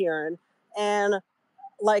that I'm hearing, and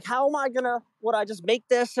like, how am I would I just make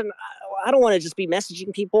this? And I don't want to just be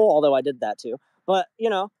messaging people, although I did that too. But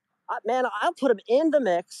I'll put them in the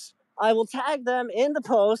mix. I will tag them in the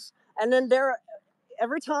post, and then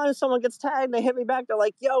every time someone gets tagged, they hit me back. They're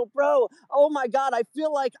like, "Yo, bro, oh my god, I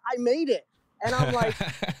feel like I made it," and I'm like,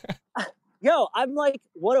 "Yo, I'm like,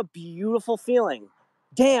 what a beautiful feeling."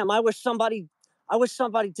 Damn, I wish somebody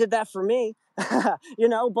did that for me, but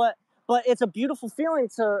it's a beautiful feeling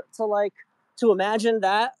to imagine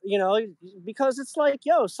that, because it's like,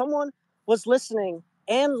 yo, someone was listening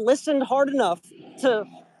and listened hard enough to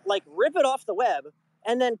like rip it off the web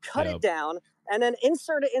and then cut it down and then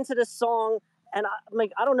insert it into this song. And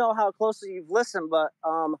I don't know how closely you've listened, but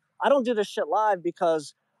I don't do this shit live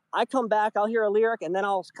because I come back, I'll hear a lyric, and then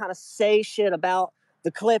I'll kind of say shit about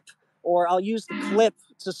the clip. Or I'll use the clip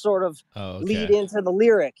to sort of lead into the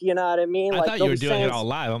lyric. You know what I mean? I thought you were doing it all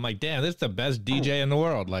live. I'm like, damn, this is the best DJ in the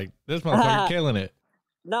world. Like, this motherfucker killing it.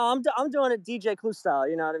 No, I'm doing it DJ Clue style.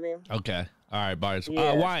 You know what I mean? Okay. All right, Bars.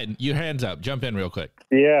 Yeah. Wyatt, your hands up. Jump in real quick.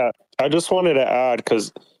 Yeah, I just wanted to add,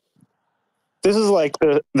 because this is like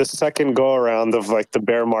the second go around of like the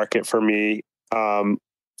bear market for me. And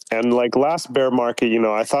like last bear market, you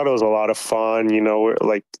know, I thought it was a lot of fun. You know, we're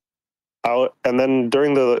like out, and then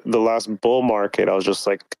during the last bull market, I was just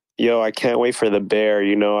like, yo, I can't wait for the bear.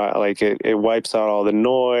 You know, like it wipes out all the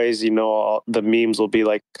noise. You know, all the memes will be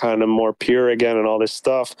like kind of more pure again and all this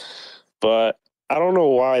stuff. But I don't know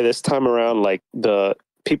why this time around, like the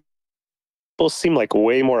people seem like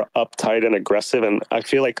way more uptight and aggressive, and I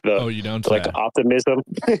feel like the you don't like say. optimism.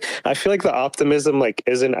 I feel like the optimism like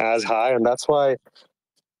isn't as high, and that's why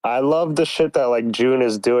I love the shit that like June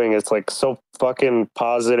is doing. It's like so fucking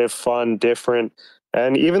positive, fun, different,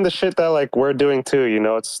 and even the shit that like we're doing too. You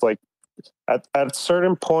know, it's like at a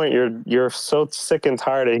certain point you're so sick and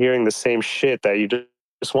tired of hearing the same shit that you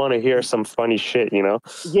just want to hear some funny shit. You know,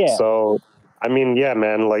 Yeah. so. I mean, yeah,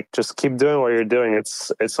 man. Like, just keep doing what you're doing.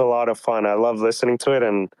 It's a lot of fun. I love listening to it,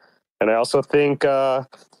 and I also think you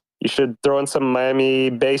should throw in some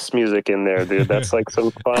Miami bass music in there, dude. That's like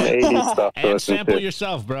some fun '80s stuff to And listen sample to.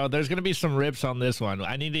 yourself, bro. There's gonna be some rips on this one.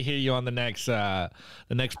 I need to hear you on the next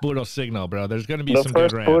Puro Signal, bro. There's gonna be The some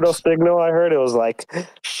first good Puro raps. Signal I heard, it was like,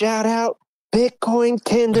 shout out Bitcoin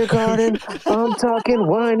Kindergarten. I'm talking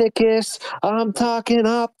Weinicus. I'm talking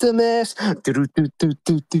Optimus.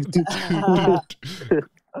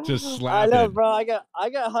 Just I slapping. know, bro. I got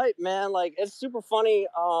hype, man. Like it's super funny.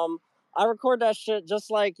 I record that shit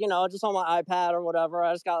just like just on my iPad or whatever.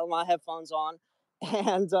 I just got my headphones on,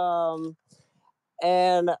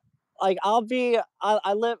 and like I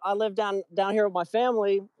live down here with my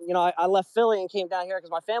family. You know, I left Philly and came down here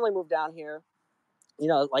because my family moved down here. You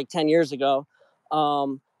know, like 10 years ago,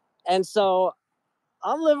 and so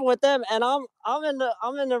I'm living with them, and I'm in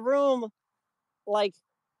the room like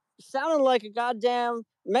sounding like a goddamn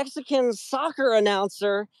Mexican soccer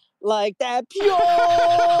announcer, like that pure.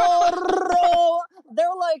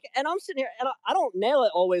 They're like, and I'm sitting here, and I don't nail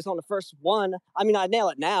it always on the first one. I mean, I nail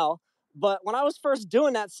it now, but when I was first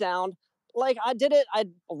doing that sound, like I did it, I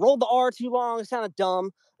rolled the R too long, it sounded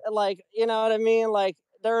dumb. Like, you know what I mean? Like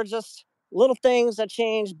there are just little things that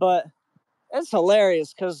change, but it's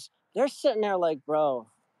hilarious because they're sitting there like, bro,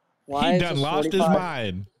 why He is done this lost his 45?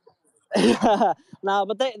 mind. No,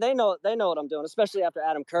 but they know what I'm doing, especially after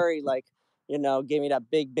Adam Curry gave me that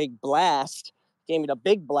big blast, gave me the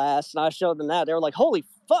big blast, and I showed them that. They were like, "Holy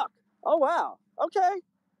fuck! Oh wow, okay,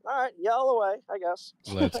 all right, yell away, I guess."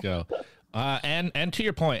 Let's go. And to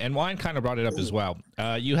your point, and Wine kind of brought it up as well.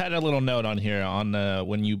 You had a little note on here on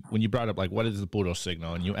when you brought up like what is the Puro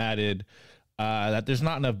Signal, and you added that there's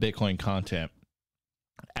not enough Bitcoin content.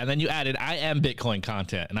 And then you added, I am Bitcoin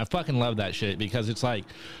content. And I fucking love that shit because it's like,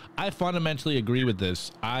 I fundamentally agree with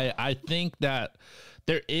this. I think that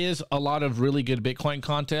there is a lot of really good Bitcoin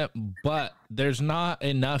content, but there's not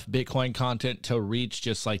enough Bitcoin content to reach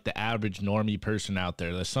just like the average normie person out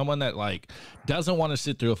there. There's someone that like doesn't want to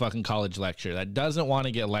sit through a fucking college lecture, that doesn't want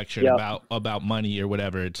to get lectured about money or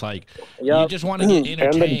whatever. It's like, you just want to get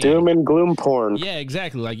entertained. And the doom and gloom porn. Yeah,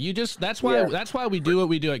 exactly. Like that's why we do what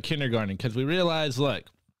we do at kindergarten, because we realize, look,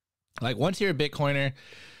 like once you're a Bitcoiner,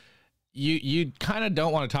 you kind of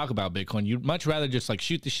don't want to talk about Bitcoin. You'd much rather just like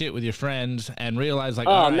shoot the shit with your friends and realize like,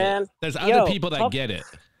 all right, man, there's other people that get it.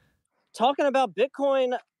 Talking about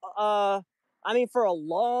Bitcoin, I mean, for a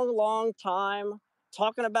long time,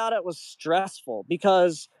 talking about it was stressful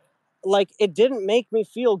because like it didn't make me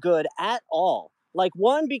feel good at all. Like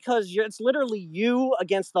one, because it's literally you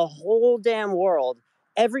against the whole damn world.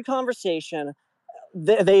 Every conversation,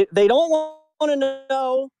 they don't want to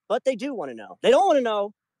know, but they do want to know. They don't want to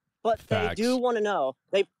know, but Facts. they do want to know.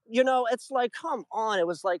 It's like, come on. It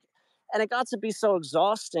was like, and it got to be so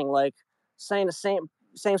exhausting, like saying the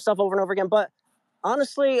same stuff over and over again. But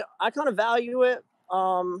honestly, I kind of value it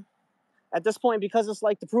at this point because it's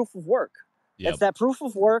like the proof of work. It's that proof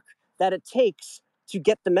of work that it takes to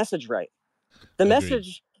get the message right. The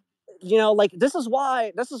message, like this is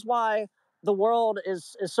why the world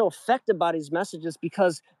is so affected by these messages,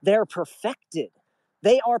 because they're perfected.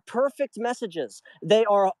 They are perfect messages. They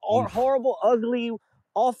are horrible, ugly,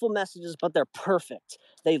 awful messages, but they're perfect.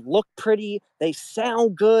 They look pretty. They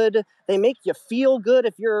sound good. They make you feel good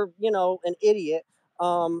if you're, an idiot.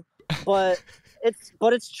 But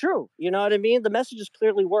it's true. You know what I mean? The messages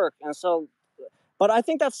clearly work. And so, but I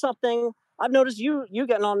think that's something I've noticed you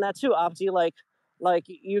getting on that too, Opti. Like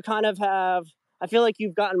you kind of have, I feel like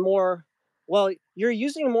you've gotten more, well, you're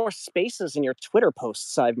using more spaces in your Twitter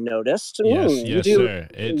posts, I've noticed. Yes, sir.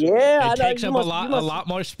 It takes up a lot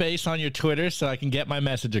more space on your Twitter so I can get my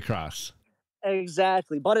message across.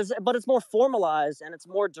 Exactly. But it's more formalized and it's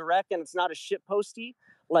more direct and it's not a shit posty,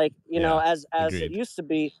 like, as it used to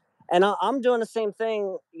be. And I'm doing the same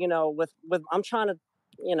thing, with I'm trying to,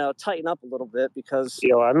 tighten up a little bit because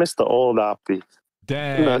Yo, I miss the old Opti.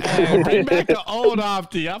 Damn. Hey, bring back the old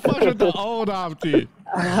Opti. I fucked with the old Opti.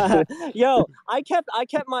 Yo, I kept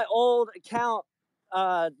my old account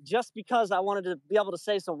just because I wanted to be able to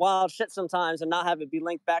say some wild shit sometimes and not have it be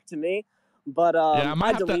linked back to me. But yeah, I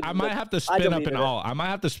might have to spin up an alt. I might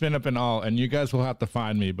have to spin up an alt, and you guys will have to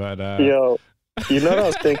find me. But yo, you know what I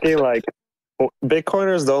was thinking? Like,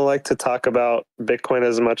 Bitcoiners don't like to talk about Bitcoin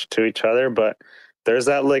as much to each other, but there's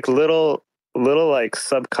that like little like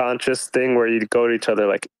subconscious thing where you go to each other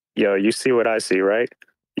like, yo, you see what I see, right?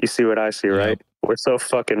 You see what I see, right? Yep. We're so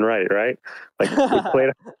fucking right? Like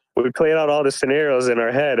we played out all the scenarios in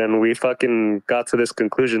our head and we fucking got to this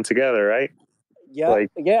conclusion together, right? Yeah,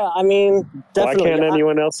 like, yeah. I mean, definitely. Why can't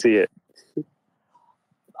anyone else see it?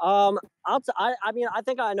 I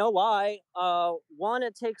think I know why. One,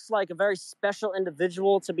 it takes like a very special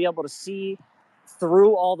individual to be able to see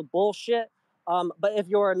through all the bullshit. But if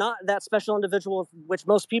you're not that special individual, which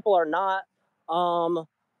most people are not,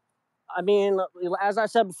 I mean, as I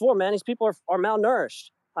said before, man, these people are malnourished.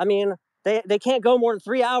 I mean, they can't go more than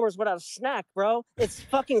 3 hours without a snack, bro. It's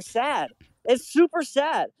fucking sad. It's super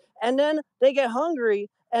sad. And then they get hungry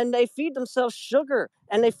and they feed themselves sugar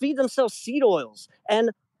and they feed themselves seed oils.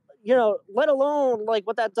 And, let alone like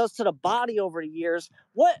what that does to the body over the years.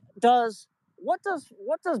 What does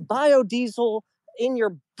biodiesel in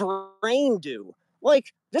your brain do?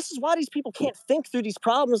 Like, this is why these people can't think through these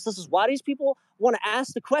problems. This is why these people want to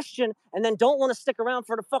ask the question and then don't want to stick around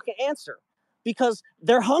for the fucking answer because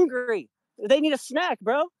they're hungry. They need a snack,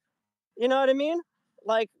 bro. You know what I mean?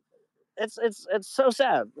 Like, it's so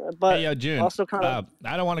sad. But hey, June, also kind of.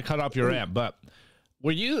 I don't want to cut off your rant, but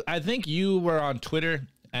I think you were on Twitter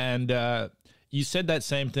and you said that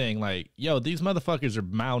same thing, like, yo, these motherfuckers are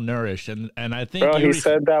malnourished, and I think he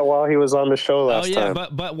said that while he was on the show last time.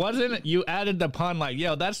 But wasn't it, you added the pun, like,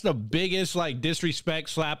 yo, that's the biggest like disrespect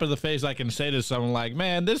slap of the face I can say to someone, like,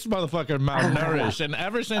 man, this motherfucker malnourished. And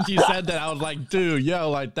ever since you said that, I was like, dude, yo,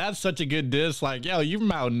 like, that's such a good diss, like, yo, you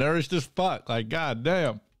malnourished as fuck, like, god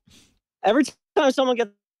damn. Every time someone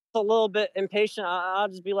gets a little bit impatient, I'll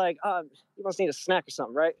just be like, you must need a snack or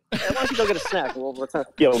something, right? Why don't you go get a snack?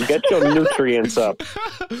 Yo, get your nutrients up.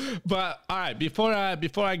 But all right, before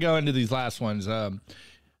I go into these last ones, I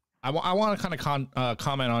want to kind of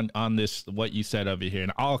comment on this, what you said over here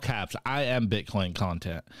in all caps. I am Bitcoin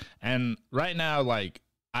content, and right now, like,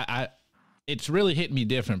 I it's really hitting me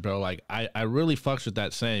different, bro. Like, I really fucks with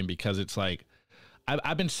that saying because it's like,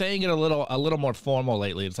 I've been saying it a little more formal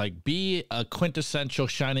lately. It's like, be a quintessential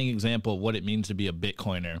shining example of what it means to be a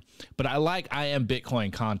Bitcoiner. But I am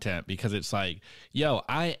Bitcoin content because it's like, yo,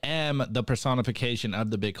 I am the personification of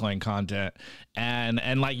the Bitcoin content,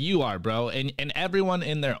 and like you are, bro, and everyone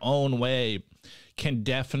in their own way can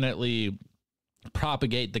definitely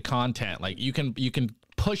propagate the content. Like, you can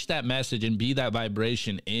push that message and be that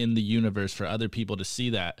vibration in the universe for other people to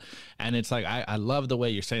see that. And it's like, I love the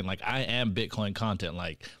way you're saying, like, I am Bitcoin content,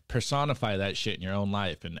 like, personify that shit in your own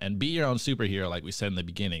life and be your own superhero, like we said in the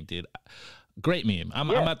beginning, dude. Great meme.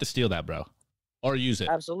 I'm about to steal that, bro, or use it.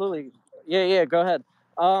 Absolutely. Yeah, go ahead.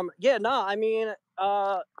 I mean,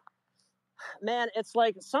 man, it's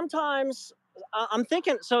like sometimes I'm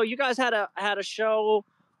thinking, so you guys had a show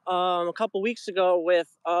a couple weeks ago with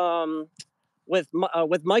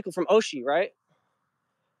Michael from Oshi, right?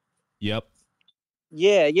 Yep.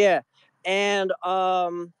 Yeah. And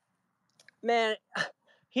man,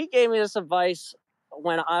 he gave me this advice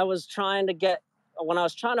when I was trying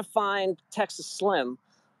to find Texas Slim,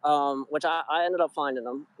 which I ended up finding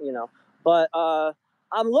them, But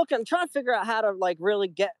I'm trying to figure out how to like really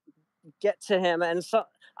get to him, and so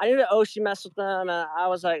I knew that Oshi messed with them, and I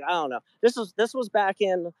was like, I don't know. This was back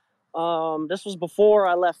in. This was before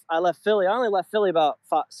I left Philly. I only left Philly about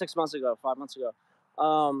 5 months ago.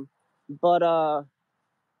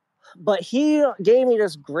 But he gave me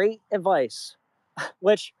this great advice,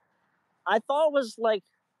 which I thought was like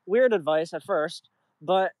weird advice at first,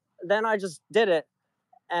 but then I just did it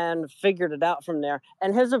and figured it out from there.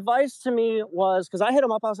 And his advice to me was, because I hit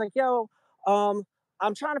him up, I was like, yo,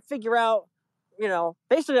 I'm trying to figure out,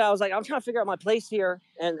 basically I was like, I'm trying to figure out my place here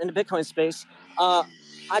in the Bitcoin space.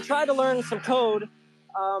 I tried to learn some code.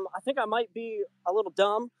 I think I might be a little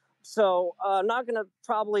dumb, so I'm not going to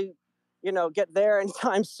probably, get there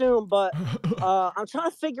anytime soon. But I'm trying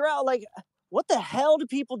to figure out, like, what the hell do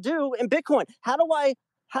people do in Bitcoin? How do I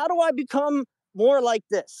become more like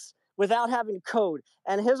this without having to code?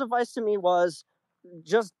 And his advice to me was,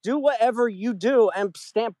 just do whatever you do and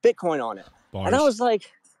stamp Bitcoin on it. Bars. And I was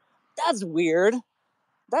like, that's weird.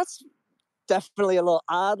 That's definitely a little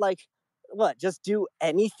odd. Like, what, just do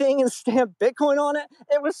anything and stamp Bitcoin on it?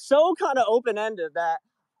 It was so kind of open-ended that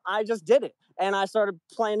I just did it. And I started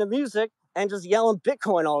playing the music and just yelling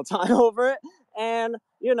Bitcoin all the time over it. And,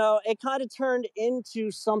 you know, it kind of turned into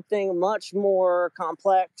something much more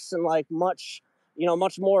complex and like much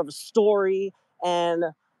more of a story. And,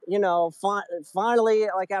 you know, finally,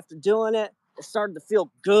 like after doing it, it started to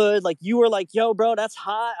feel good. Like you were like, yo, bro, that's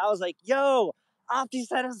hot. I was like, yo, Opti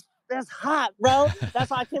said that's hot, bro. That's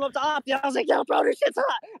why I came up to Opti. I was like, yo, bro, this shit's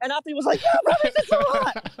hot. And Opti was like, yo, bro, this shit's so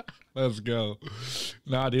hot. Let's go.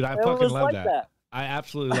 No, dude, I fucking love like that. I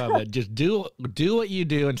absolutely love it. Just do what you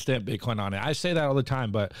do and stamp Bitcoin on it. I say that all the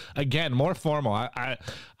time, but again, more formal. I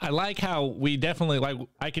like how we definitely like.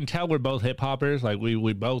 I can tell we're both hip hoppers. Like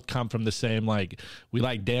we both come from the same. Like we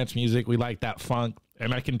like dance music. We like that funk,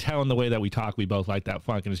 and I can tell in the way that we talk, we both like that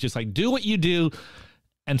funk. And it's just like do what you do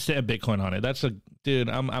and stamp Bitcoin on it. That's a dude.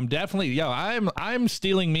 I'm definitely I'm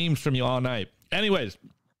stealing memes from you all night. Anyways,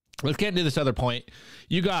 let's get into this other point.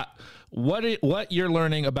 You got what you're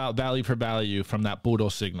learning about value for value from that Boodle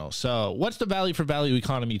signal. So what's the value for value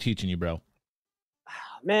economy teaching you, bro?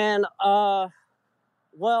 Man,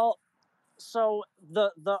 well, so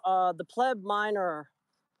the Pleb Miner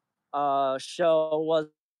show was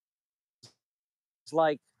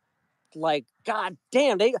like god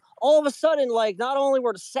damn, they all of a sudden, like, not only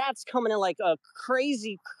were the sats coming in like a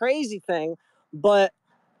crazy thing, but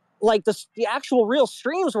like the actual real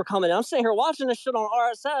streams were coming in. I'm sitting here watching this shit on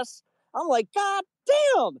RSS. I'm like, god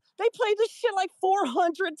damn, they played this shit like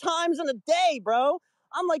 400 times in a day, bro.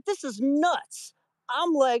 I'm like, this is nuts.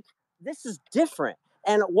 I'm like, this is different.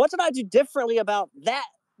 And what did I do differently about that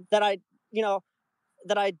I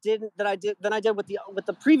did with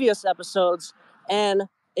the previous episodes? And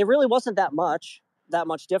it really wasn't that much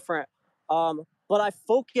different. But I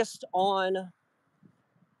focused on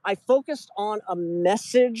a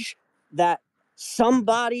message that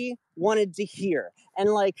somebody wanted to hear. And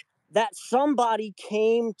like that somebody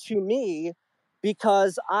came to me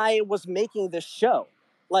because I was making this show.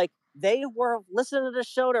 Like they were listening to the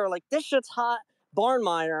show. They were like, this shit's hot. Barn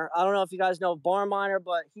Miner. I don't know if you guys know Barn Miner,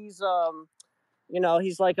 but he's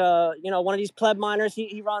he's like one of these pleb miners.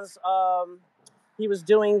 He runs he was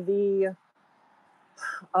doing the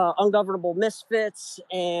Ungovernable Misfits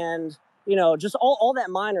and just all that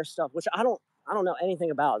minor stuff, which I don't know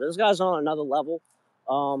anything about. Those guys are on another level.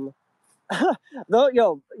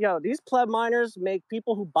 Though these pleb miners make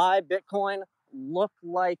people who buy Bitcoin look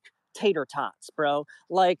like tater tots, bro.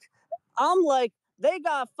 Like I'm like, they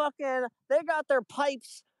got their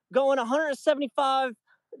pipes going 175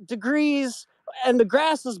 degrees and the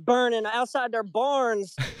grass is burning outside their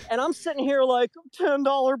barns, and I'm sitting here like, $10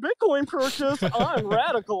 Bitcoin purchase. I'm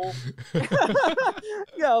radical.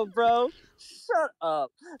 Yo, bro, shut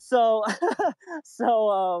up. So,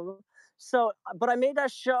 but I made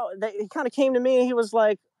that show. He kind of came to me. He was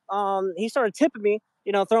like, he started tipping me,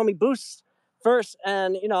 throwing me boosts first,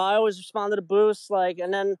 and I always responded to boosts, like,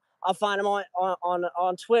 and then I'll find him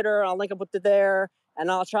on Twitter. I'll link up with it there, and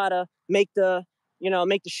I'll try to make the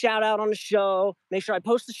shout out on the show, make sure I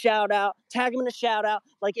post the shout out, tag him in the shout out.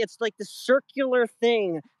 Like, it's like the circular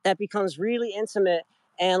thing that becomes really intimate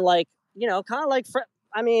and like, kind of like,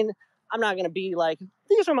 I mean, I'm not going to be like,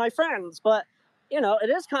 these are my friends, but it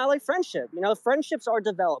is kind of like friendship. Friendships are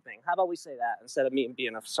developing. How about we say that instead of me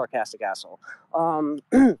being a sarcastic asshole? And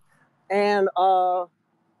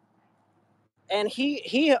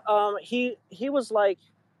he was like,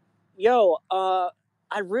 yo,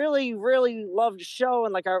 I really, really love the show,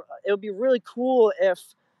 and like it would be really cool if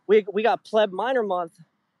we got Pleb Miner Month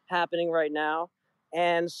happening right now,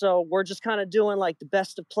 and so we're just kind of doing like the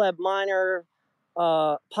best of Pleb Miner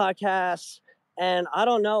podcasts, and I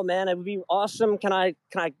don't know, man, it would be awesome. Can I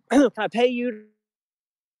pay you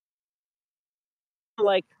to,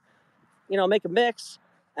 like, make a mix?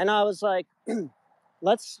 And I was like,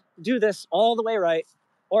 let's do this all the way right,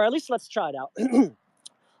 or at least let's try it out.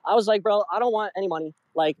 I was like, bro, I don't want any money.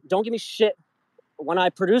 Like, don't give me shit. When I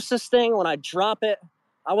produce this thing, when I drop it,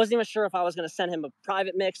 I wasn't even sure if I was going to send him a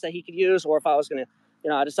private mix that he could use, or if I was going to,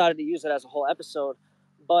 I decided to use it as a whole episode.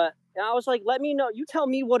 But I was like, let me know. You tell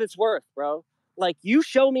me what it's worth, bro. Like, you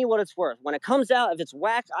show me what it's worth. When it comes out, if it's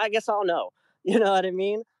whack, I guess I'll know. You know what I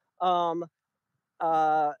mean? And,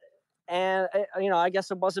 I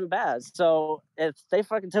guess it wasn't bad. So if they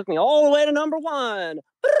fucking took me all the way to number one,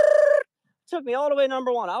 took me all the way to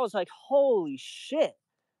number one, I was like, holy shit,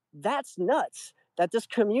 that's nuts. That this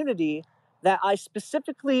community that I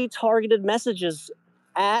specifically targeted messages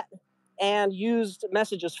at and used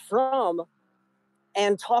messages from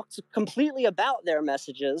and talked completely about their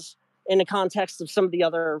messages in the context of some of the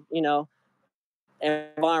other,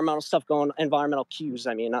 environmental stuff going, environmental cues.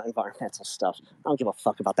 I mean, not environmental stuff. I don't give a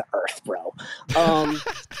fuck about the earth, bro.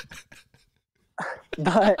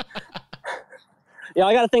 But yeah,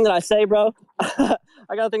 I got a thing that I say, bro. I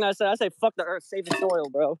got a thing that I say. I say, fuck the earth, save the soil,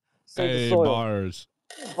 bro. Save the soil. Bars.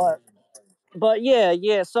 But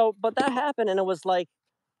yeah. So, but that happened, and it was like,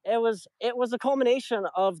 it was a culmination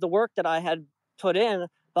of the work that I had put in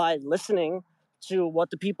by listening to what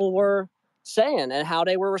the people were saying and how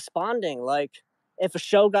they were responding. Like, if a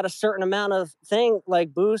show got a certain amount of thing,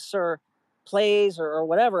 like boosts or plays or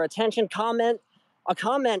whatever, attention, a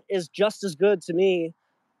comment is just as good to me,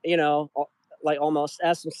 you know, like almost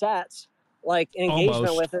as some sats, like engagement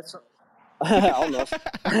Almost. with it. Almost.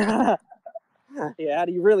 Yeah, how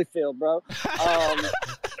do you really feel, bro?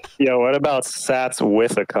 Yeah, what about sats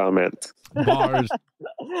with a comment? Bars.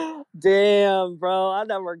 Damn, bro, I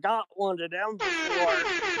never got one of them before.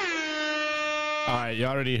 All right, you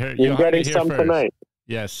already heard. You're getting here some first. tonight.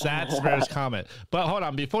 Yes, Sats first comment. But hold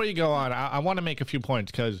on, before you go on, I want to make a few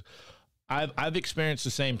points because I've experienced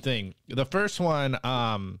the same thing. The first one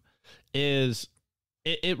is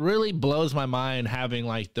it really blows my mind having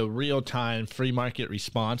like the real time free market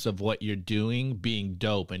response of what you're doing being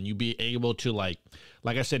dope, and you be able to like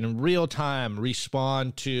I said, in real time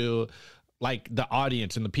respond to like the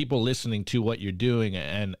audience and the people listening to what you're doing,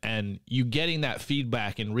 and you getting that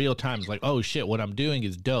feedback in real time. It's like, oh shit, what I'm doing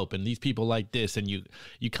is dope, and these people like this, and you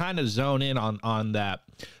kind of zone in on that,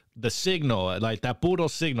 the signal, like that Boodle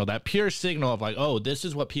signal, that pure signal of like, oh, this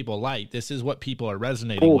is what people like, this is what people are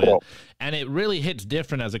resonating with, and it really hits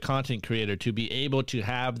different as a content creator to be able to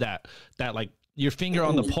have that like your finger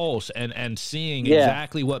on the pulse and seeing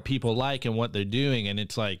exactly what people like and what they're doing. And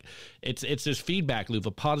it's like, it's this feedback loop,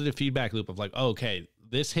 a positive feedback loop of like, oh, okay,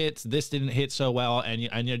 this hits, this didn't hit so well. And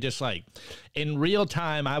you're just like in real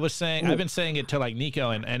time. I've been saying it to like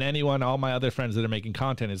Nico and anyone, all my other friends that are making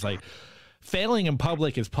content, is like failing in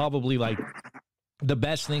public is probably like the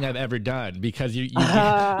best thing I've ever done, because you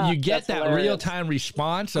get that real time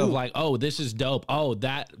response of like, oh, this is dope. Oh,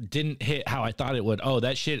 that didn't hit how I thought it would. Oh,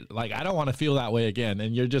 that shit, like, I don't want to feel that way again.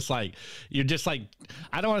 And you're just like, I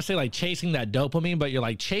don't want to say like chasing that dopamine, but you're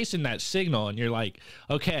like chasing that signal, and you're like,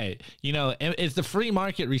 okay, you know, is the free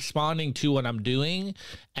market responding to what I'm doing?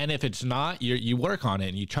 And if it's not, you work on it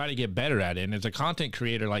and you try to get better at it. And as a content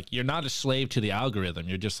creator, like, you're not a slave to the algorithm.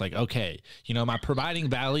 You're just like, okay, you know, am I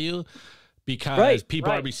providing value? Because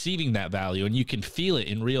people are receiving that value, and you can feel it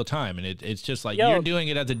in real time. And it's just like, you're doing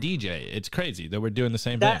it as a DJ. It's crazy that we're doing the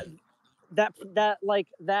same thing. That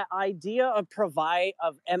idea of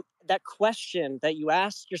that question that you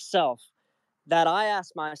ask yourself, that I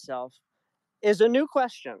ask myself, is a new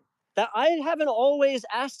question that I haven't always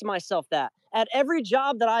asked myself. That at every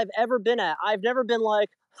job that I've ever been at, I've never been like,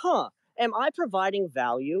 am I providing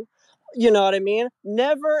value? You know what I mean?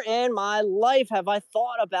 Never in my life have I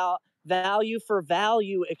thought about value for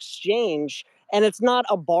value exchange, and it's not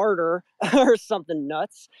a barter or something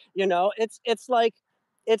nuts. You know, it's like,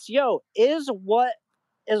 is what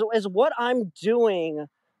I'm doing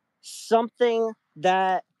something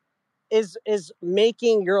that is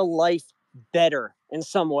making your life better in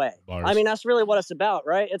some way? Bars. I mean, that's really what it's about,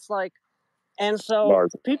 right? It's like, and so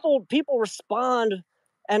people respond,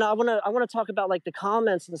 and I want to talk about like the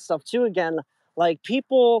comments and stuff too again. Like,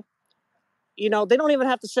 people, you know, they don't even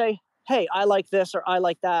have to say, hey, I like this or I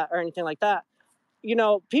like that or anything like that. You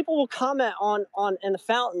know, people will comment on in the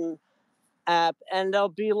Fountain app, and they'll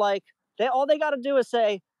be like, all they got to do is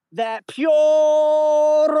say that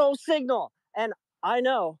pure signal, and I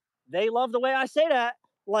know they love the way I say that.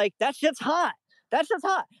 Like, that shit's hot. That shit's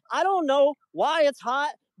hot. I don't know why it's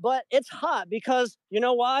hot, but it's hot because, you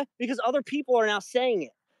know why? Because other people are now saying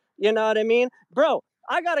it. You know what I mean, bro?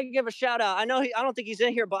 I got to give a shout out. I don't think he's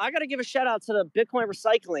in here, but I got to give a shout out to the Bitcoin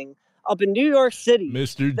Recycling up in New York City.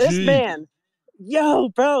 Mr. G. This man, yo,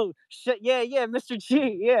 bro. Yeah, Mr.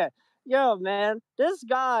 G. Yeah. Yo, man, this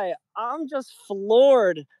guy, I'm just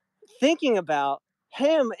floored thinking about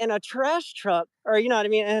him in a trash truck, or, you know what I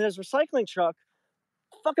mean, in his recycling truck,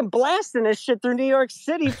 fucking blasting this shit through New York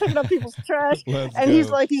City, picking up people's trash. And he's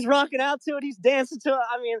like, he's rocking out to it. He's dancing to it.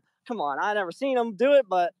 I mean, come on. I never seen him do it,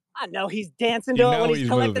 but I know he's dancing to it when he's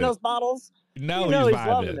collecting those bottles. You know he's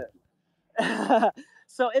loving it.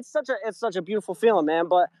 So it's such a beautiful feeling, man.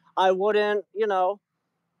 But I wouldn't, you know,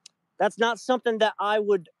 that's not something that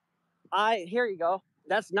here you go.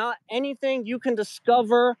 That's not anything you can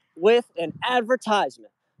discover with an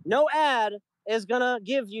advertisement. No ad is gonna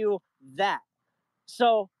give you that.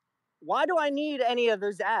 So why do I need any of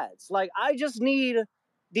those ads? Like, I just need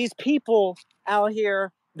these people out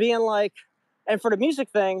here being like, and for the music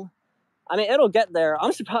thing, I mean, it'll get there.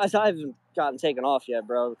 I'm surprised I haven't gotten taken off yet,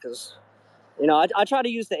 bro. Because I try to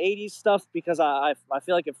use the '80s stuff because I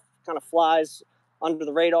feel like it kind of flies under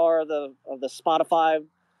the radar of the Spotify,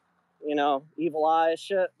 evil eye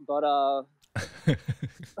shit. But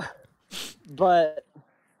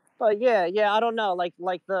but yeah, I don't know, like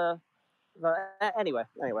the anyway.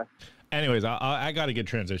 Anyways, I got a good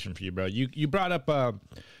transition for you, bro. You brought up a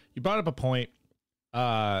point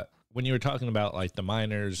when you were talking about like the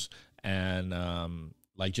miners and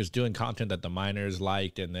like just doing content that the miners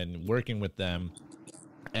liked and then working with them.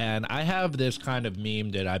 And I have this kind of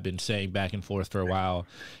meme that I've been saying back and forth for a while,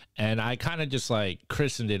 and I kind of just like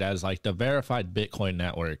christened it as like the verified Bitcoin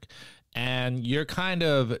network. And you're kind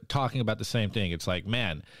of talking about the same thing. It's like,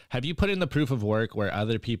 man, have you put in the proof of work where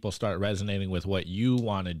other people start resonating with what you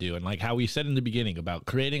want to do? And like how we said in the beginning about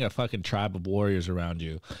creating a fucking tribe of warriors around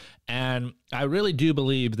you. And I really do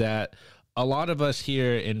believe that a lot of us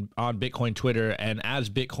here on Bitcoin Twitter and as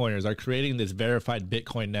Bitcoiners are creating this verified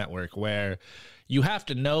Bitcoin network where you have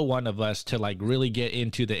to know one of us to like really get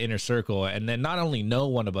into the inner circle, and then not only know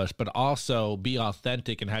one of us, but also be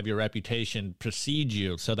authentic and have your reputation precede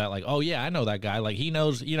you so that like, oh yeah, I know that guy. Like he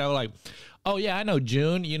knows, like, oh yeah, I know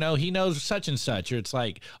June, he knows such and such. Or it's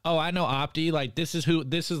like, oh, I know Opti. Like this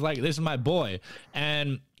is my boy.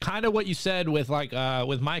 And kind of what you said with like,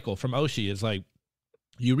 with Michael from Oshi is like,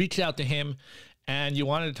 you reached out to him and you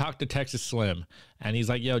wanted to talk to Texas Slim. And he's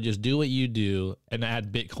like, yo, just do what you do and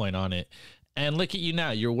add Bitcoin on it. And look at you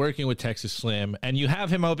now, you're working with Texas Slim and you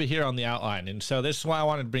have him over here on the outline. And so this is why I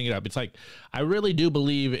wanted to bring it up. It's like, I really do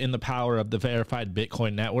believe in the power of the verified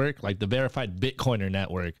Bitcoin network, like the verified Bitcoiner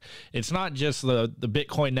network. It's not just the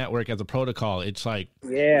Bitcoin network as a protocol. It's like,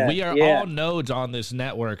 we are all nodes on this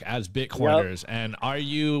network as Bitcoiners. Yep. And are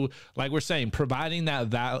you, like we're saying, providing that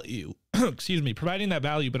value, providing that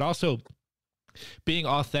value, but also being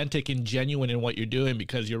authentic and genuine in what you're doing,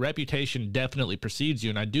 because your reputation definitely precedes you.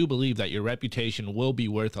 And I do believe that your reputation will be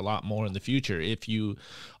worth a lot more in the future if you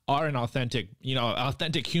are an authentic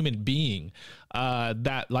human being.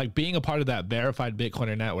 That like being a part of that verified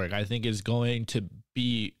Bitcoiner network, I think is going to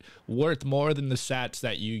be worth more than the sats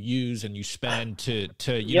that you use and you spend to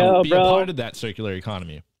be a part of that circular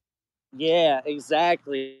economy. Yeah,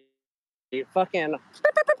 exactly. Fucking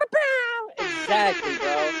exactly,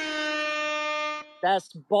 bro.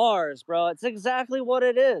 That's bars, bro. It's exactly what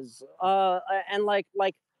it is. And like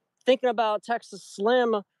thinking about Texas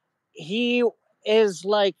Slim, he is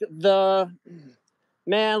like the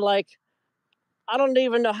man. Like I don't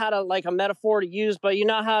even know how to like a metaphor to use, but you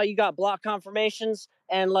know how you got block confirmations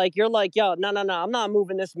and like you're like, yo, no, I'm not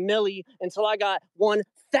moving this milli until I got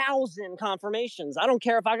 1,000 confirmations. I don't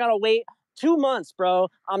care if I gotta wait 2 months, bro.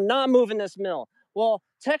 I'm not moving this mill. Well,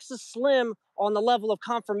 Texas Slim on the level of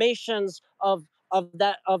confirmations of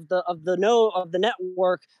the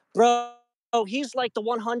network, bro, he's like the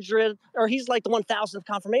 100 or he's like the 1,000th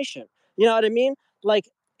confirmation. You know what I mean? Like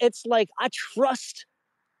it's like I trust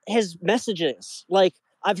his messages. Like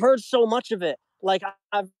I've heard so much of it. Like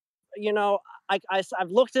I've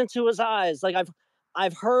looked into his eyes. Like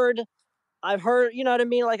I've heard, you know what I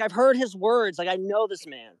mean? Like I've heard his words. Like I know this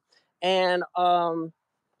man. And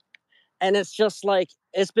it's just like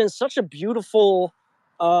it's been such a beautiful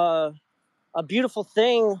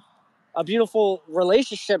thing, a beautiful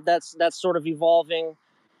relationship that's sort of evolving,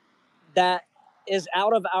 that is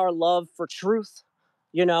out of our love for truth,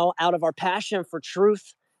 out of our passion for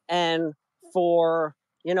truth and for,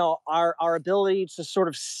 our ability to sort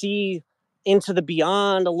of see into the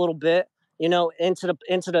beyond a little bit, into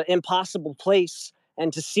the impossible place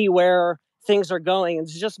and to see where things are going. And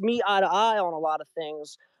to just meet eye to eye on a lot of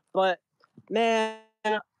things. But man,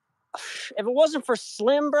 if it wasn't for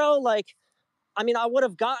Slim, bro, like, I mean, I would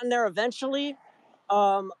have gotten there eventually,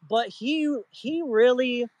 but he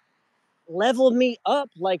really leveled me up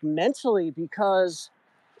like mentally because,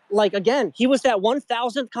 like, again, he was that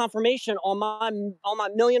 1,000th confirmation on my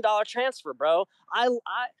 $1 million transfer, bro.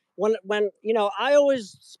 When I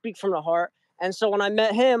always speak from the heart, and so when I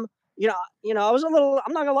met him, I was a little,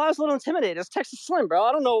 I'm not gonna lie, I was a little intimidated. It's Texas Slim, bro.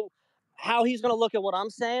 I don't know how he's gonna look at what I'm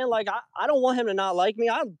saying. Like, I don't want him to not like me.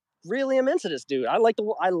 I really am into this dude. I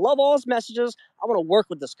love all his messages. I want to work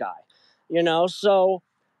with this guy, so,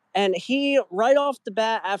 and he right off the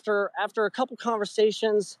bat, after a couple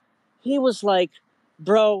conversations, he was like,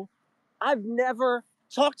 bro, I've never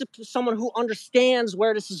talked to someone who understands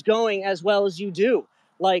where this is going as well as you do.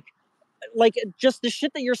 Like just the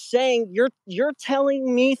shit that you're saying, you're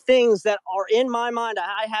telling me things that are in my mind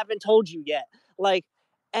I haven't told you yet. Like,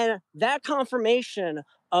 and that confirmation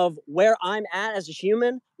of where I'm at as a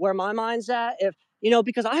human, where my mind's at, if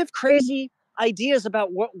because I have crazy ideas about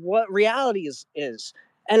what reality is.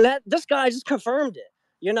 And that this guy just confirmed it.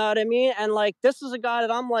 You know what I mean? And like, this is a guy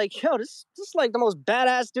that I'm like, yo, this is like the most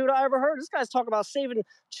badass dude I ever heard. This guy's talking about saving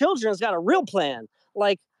children. He's got a real plan.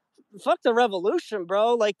 Like, fuck the revolution,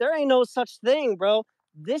 bro. Like, there ain't no such thing, bro.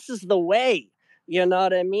 This is the way. You know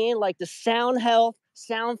what I mean? Like, the sound health,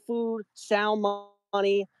 sound food, sound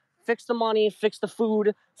money, fix the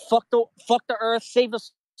food, fuck the earth, save the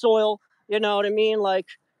soil. You know what I mean? Like,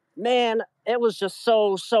 man, it was just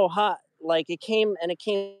so hot. Like, it came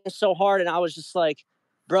so hard, and I was just like,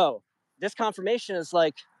 bro, this confirmation is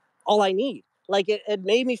like all I need. Like, it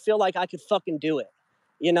made me feel like I could fucking do it.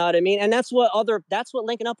 You know what I mean? And that's what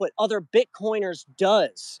linking up with other Bitcoiners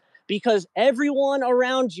does, because everyone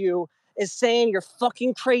around you is saying you're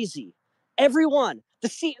fucking crazy. Everyone.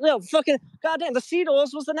 Fucking goddamn, the seed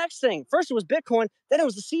oils was the next thing. First it was Bitcoin, then it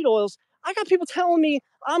was the seed oils. I got people telling me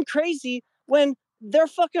I'm crazy when they're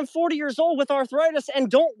fucking 40 years old with arthritis and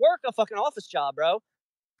don't work a fucking office job, bro.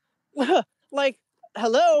 Like,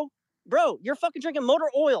 hello, bro, you're fucking drinking motor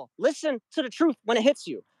oil. Listen to the truth when it hits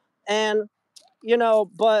you. And you know,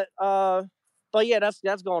 but yeah,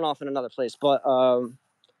 that's going off in another place. But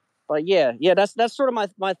yeah, that's sort of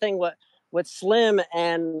my thing with Slim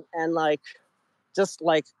and like, just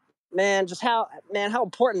like, man, just how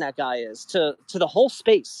important that guy is to the whole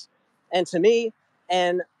space and to me,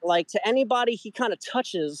 and like to anybody he kind of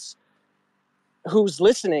touches who's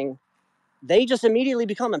listening, they just immediately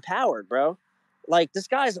become empowered, bro. Like, this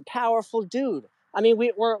guy's a powerful dude. I mean,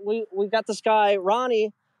 we got this guy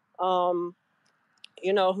Ronnie, you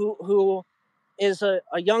know, who is a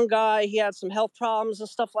young guy. He had some health problems and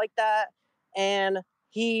stuff like that, and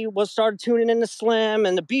he started tuning into Slim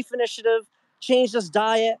and the Beef Initiative, changed his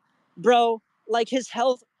diet, bro. Like, his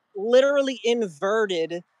health literally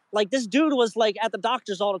inverted. Like, this dude was like at the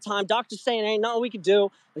doctors all the time. Doctors saying ain't nothing we could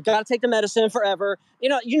do. We gotta take the medicine forever. You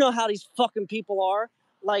know how these fucking people are.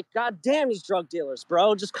 Like, goddamn these drug dealers,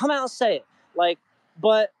 bro. Just come out and say it. Like,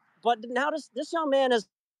 but now this young man is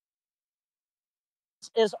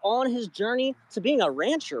on his journey to being a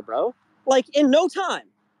rancher, bro. Like, in no time.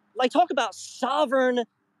 Like, talk about sovereign,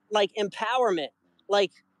 like, empowerment.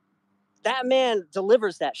 Like, that man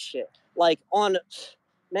delivers that shit. Like,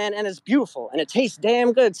 man, and it's beautiful. And it tastes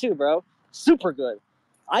damn good too, bro. Super good.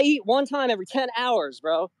 I eat one time every 10 hours,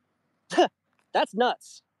 bro. That's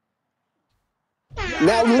nuts.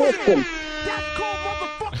 Now listen. That's called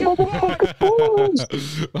motherfucking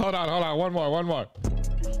Hold on. One more.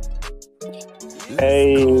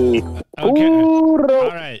 Hey. Okay. All All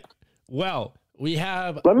right. Well, we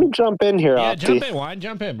have. Let me jump in here, Yeah, Opti. jump in, Juan.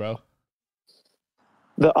 Jump in, bro.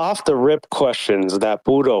 The off the rip questions, that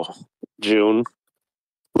puro, June.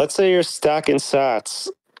 Let's say you're stacking sats.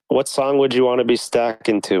 What song would you want to be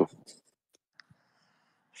stacking to?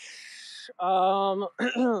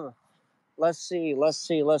 Let's see.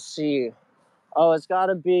 Oh, it's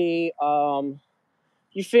gotta be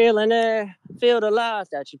you feeling it? Feel the light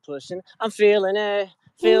that you're pushing. I'm feeling it.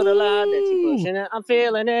 Feel the light that you're pushing it. I'm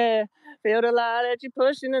feeling it. Feel the light that you're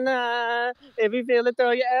pushing tonight. If you feel it,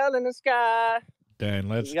 throw your L in the sky. Dan,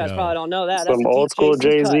 let's You guys go. probably don't know that. That's Some the old school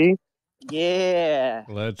DJC cut. Jay-Z? Yeah.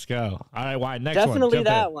 Let's go. All right, Why? Next Definitely one.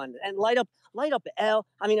 that one. And light up L.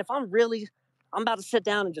 I mean, if I'm about to sit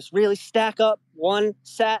down and just really stack up one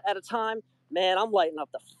sat at a time, man, I'm lighting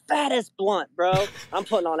up the fattest blunt, bro. I'm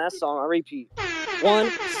putting on that song on repeat.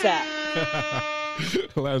 One sat.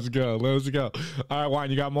 Let's go. All right,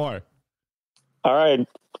 Juan, you got more? All right,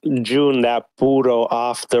 June, that puro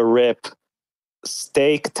off the rip.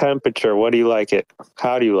 Steak temperature, what do you like it?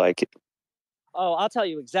 How do you like it? Oh, I'll tell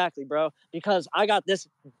you exactly, bro, because I got this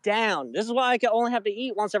down. This is why I can only have to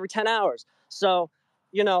eat once every 10 hours. So,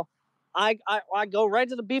 you know, I go right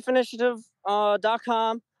to the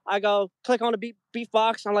beefinitiative.com. I go click on the beef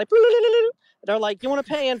box. I'm like, they're like, you want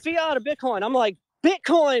to pay in fiat or Bitcoin? I'm like,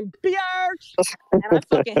 Bitcoin, biatch. And I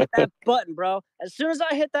fucking hit that button, bro. As soon as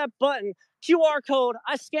I hit that button, QR code,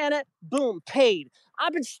 I scan it, boom, paid.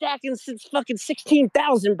 I've been stacking since fucking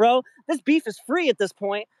 16,000, bro. This beef is free at this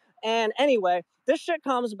point. And anyway, this shit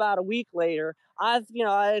comes about a week later. I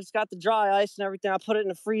just got the dry ice and everything. I put it in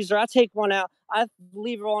the freezer. I take one out. I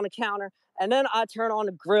leave it on the counter. And then I turn on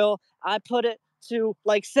the grill. I put it to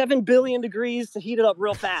like 7 billion degrees to heat it up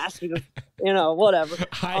real fast because, whatever.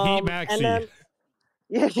 High heat maxi. And then,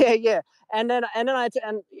 yeah. And then and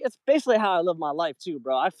it's basically how I live my life too,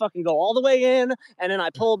 bro. I fucking go all the way in and then I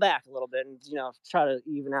pull back a little bit and, try to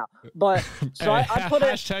even out. But so I put it.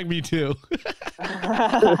 Hashtag me too.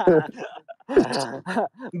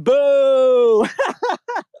 Boo.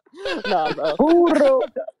 Nah, bro.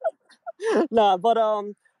 Nah,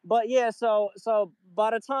 But yeah, so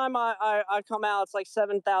by the time I come out, it's like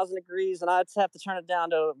 7,000 degrees, and I just have to turn it down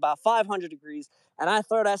to about 500 degrees, and I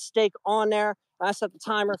throw that steak on there, and I set the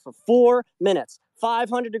timer for 4 minutes,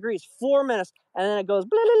 500 degrees, 4 minutes, and then it goes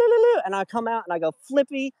blah, blah, blah, blah, blah, and I come out and I go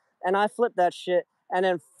flippy, and I flip that shit, and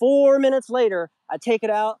then 4 minutes later, I take it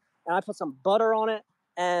out and I put some butter on it,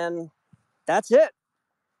 and that's it.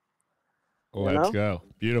 Let's go.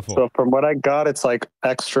 Beautiful. So from what I got, it's like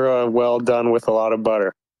extra well done with a lot of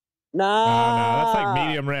butter. Nah, that's like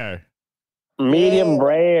medium rare. Medium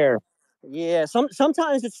rare. Yeah,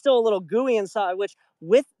 sometimes it's still a little gooey inside, which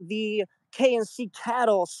with the K&C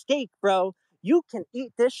cattle steak, bro, you can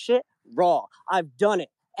eat this shit raw. I've done it,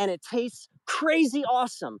 and it tastes crazy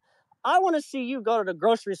awesome. I want to see you go to the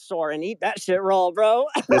grocery store and eat that shit raw, bro.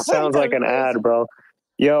 This sounds like an ad, bro.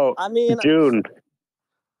 Yo, I mean, June,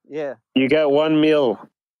 yeah. you get one meal.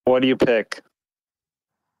 What do you pick?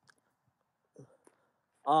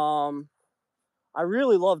 I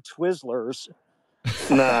really love Twizzlers.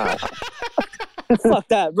 Nah. Fuck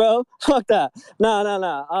that, bro. Fuck that. No.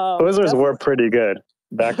 Twizzlers were pretty good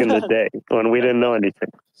back in the day when we didn't know anything.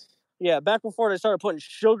 Yeah, back before they started putting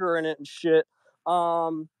sugar in it and shit.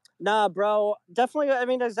 Nah, bro. Definitely. I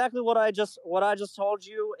mean, exactly what I just told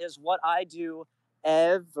you is what I do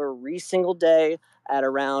every single day at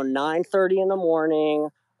around 9:30 in the morning.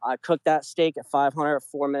 I cook that steak at 500 at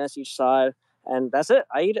 4 minutes each side, and that's it.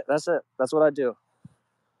 I eat it. That's it. That's what I do.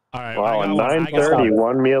 All right. Wow, at 9:30,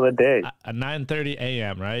 one meal a day. At 9:30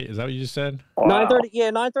 a.m., right? Is that what you just said? Wow.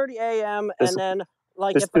 9:30 a.m. And then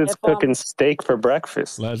like this dude's cooking steak for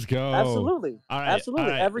breakfast. Let's go. Absolutely. All right.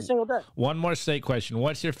 Absolutely. Every single day. One more steak question.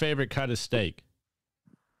 What's your favorite cut of steak?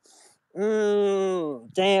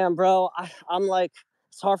 Damn, bro. I'm like,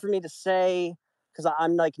 it's hard for me to say because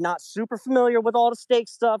I'm like not super familiar with all the steak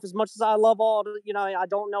stuff as much as I love all the, I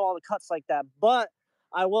don't know all the cuts like that. But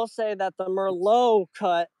I will say that the Merlot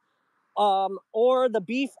cut, or the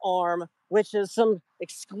beef arm, which is some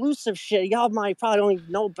exclusive shit. Y'all might probably don't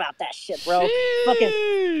even know about that shit, bro.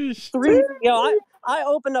 Fucking I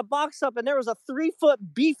opened a box up and there was a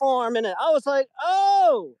 3-foot beef arm in it. I was like,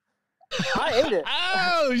 oh, I ate it.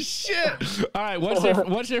 Oh shit! All right,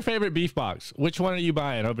 what's your favorite beef box? Which one are you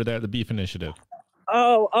buying over there at the Beef Initiative?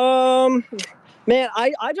 Oh, man,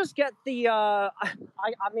 I just get the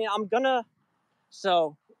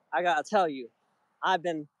so I gotta tell you, I've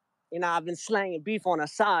been slanging beef on the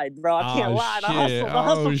side, bro. I can't lie. The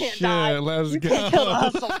hustle can't die. Let's you go. Can't kill the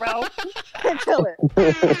hustle, bro. Can't kill it.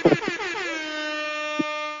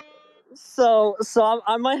 So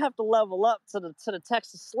I might have to level up to the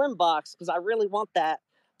Texas Slim box because I really want that.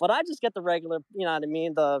 But I just get the regular, you know what I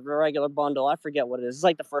mean, the regular bundle. I forget what it is. It's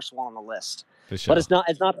like the first one on the list. But it's not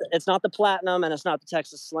the platinum and it's not the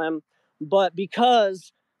Texas Slim. But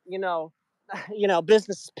because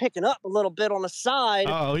business is picking up a little bit on the side.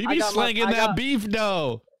 Oh, you be slanging that beef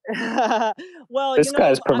dough. Well, this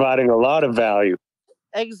guy's providing a lot of value.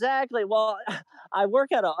 Exactly. Well, I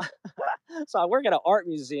work at an art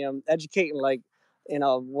museum, educating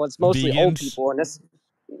what's mostly old people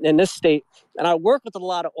in this state, and I work with a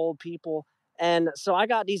lot of old people, and so I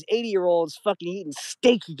got these 80-year-olds fucking eating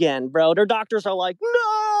steak again, bro. Their doctors are like,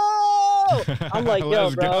 no. I'm like,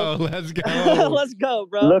 yo, bro, let's go, let's go,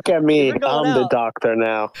 bro. Look at me, I'm the doctor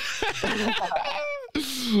now.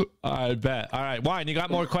 I bet. All right, Wine, you got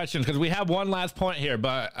more questions because we have one last point here,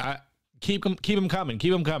 but keep them coming.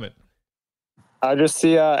 Keep them coming. I just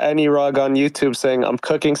see Any Rug on YouTube saying, I'm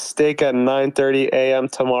cooking steak at 9:30 a.m.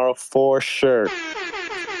 tomorrow for sure.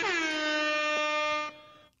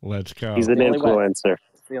 Let's go. He's an influencer.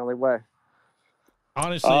 It's the only way.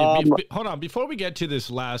 Honestly, hold on. Before we get to this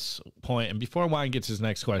last point and before Wine gets his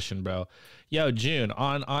next question, bro, yo, June,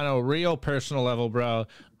 on a real personal level, bro,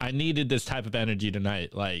 I needed this type of energy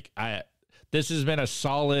tonight. This has been a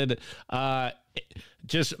solid,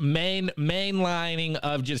 just mainlining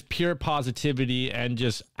of just pure positivity and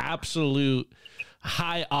just absolute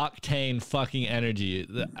high octane fucking energy.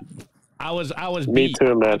 I was beat. Me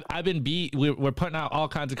too, man. I've been beat. We're putting out all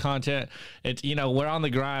kinds of content. It's we're on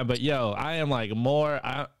the grind, but yo, I am like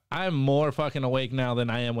I'm more fucking awake now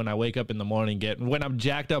than I am when I wake up in the morning when I'm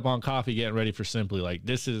jacked up on coffee getting ready for Simply. Like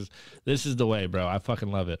this is the way, bro. I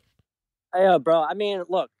fucking love it. Yeah, bro. I mean,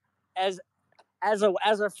 look, as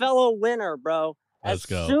a fellow winner, bro.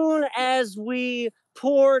 Soon as we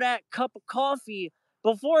pour that cup of coffee,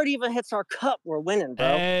 before it even hits our cup, we're winning, bro.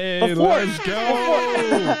 Hey, let's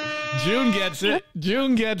go. June gets it.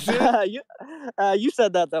 June gets it. You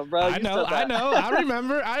said that though, bro. I know. I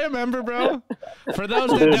remember, bro. For those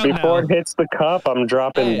that Dude, don't before know, it hits the cup, I'm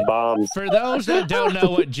dropping bombs. for those that don't know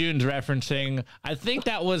what June's referencing, I think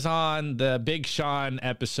that was on the Big Sean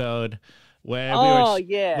episode where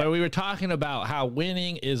we were talking about how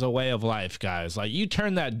winning is a way of life, guys. Like, you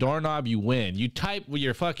turn that doorknob, you win. You type with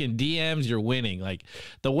your fucking DMs, you're winning. Like,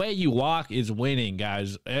 the way you walk is winning,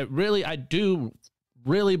 guys. I do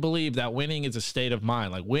really believe that winning is a state of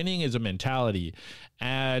mind. Like, winning is a mentality.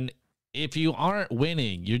 And if you aren't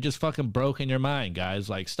winning, you're just fucking broke in your mind, guys.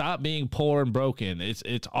 Like, stop being poor and broken.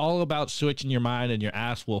 It's all about switching your mind and your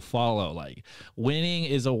ass will follow. Like, winning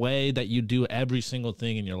is a way that you do every single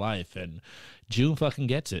thing in your life. And June fucking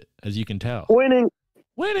gets it, as you can tell. Winning.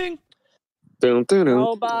 Dun, dun, dun.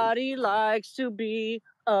 Nobody likes to be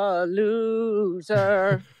a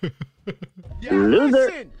loser. Yeah, Loser.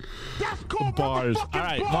 listen. That's called Bars. motherfucking All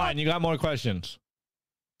right, bars. fine. You got more questions.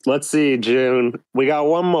 Let's see, June. We got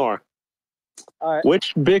one more. All right.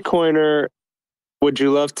 Which Bitcoiner would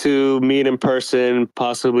you love to meet in person,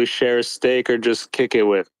 possibly share a steak or just kick it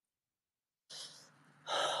with?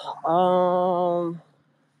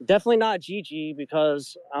 Definitely not Gigi,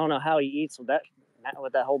 because I don't know how he eats with that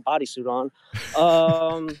whole bodysuit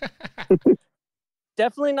on.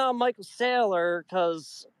 Definitely not Michael Saylor,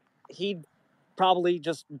 because he'd probably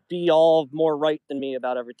just be all more right than me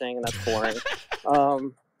about everything, and that's boring.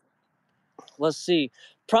 Let's see.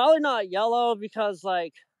 Probably not Yellow, because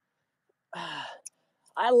like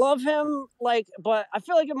I love him, like, but I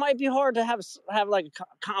feel like it might be hard to have like a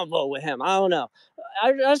convo with him. I don't know.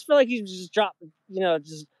 I just feel like he's just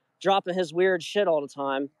dropping his weird shit all the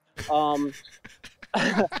time.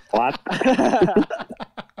 What?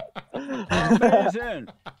 Amazing.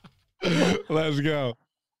 Let's go.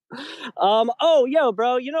 Oh, yo,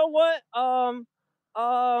 bro. You know what?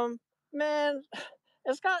 Man,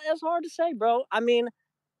 it's hard to say, bro. I mean,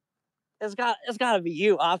 it's gotta be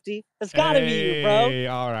you, Opti. It's gotta be you, bro. Hey,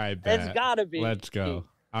 all right, bet. It's gotta be. Let's go.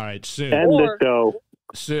 All right, soon. End the show.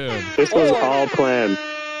 Soon. This was all planned.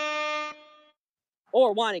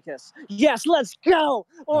 Or Whiny Kiss. Yes, let's go.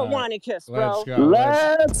 Or right, Whiny Kiss, bro. Let's go.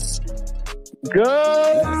 Let's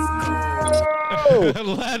go.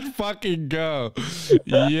 Let's fucking go.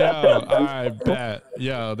 Yo, all right, bet.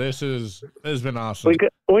 Yo, this has been awesome.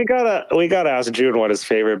 We gotta ask June what his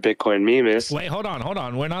favorite Bitcoin meme is. Wait, hold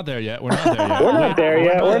on. We're not there yet. We're not there yet. We're not there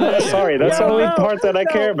yet. We're not. Sorry, that's the only part that I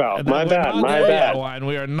care about. My bad.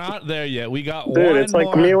 We are not there yet. We got Dude, one it's like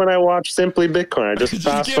more. me when I watch Simply Bitcoin. I just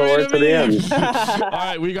fast give me forward to the end. All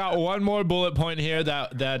right, we got one more bullet point here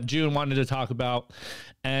that June wanted to talk about,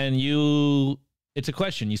 and it's a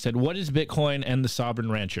question. You said, what is Bitcoin and the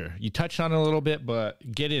Sovereign Rancher? You touched on it a little bit, but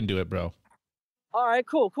get into it, bro. All right,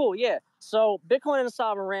 cool, yeah. So Bitcoin and the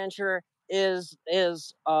Sovereign Rancher is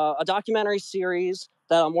a documentary series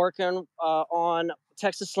that I'm working on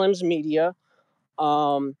Texas Slims Media,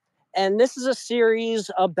 and this is a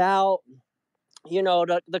series about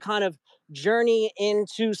the kind of journey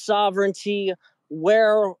into sovereignty,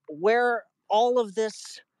 where all of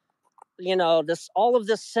this all of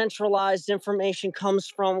this centralized information comes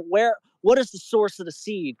from. What is the source of the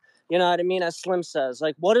seed? You know what I mean? As Slim says,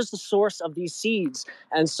 like, what is the source of these seeds?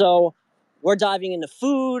 And so we're diving into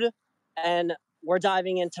food and we're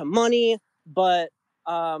diving into money. But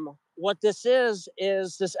what this is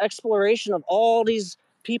this exploration of all these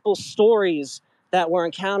people's stories that we're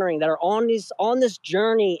encountering that are on this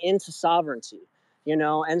journey into sovereignty,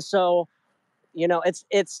 And so, it's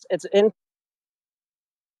in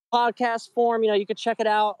podcast form. You could check it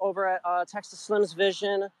out over at Texas Slims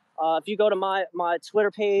Vision. If you go to my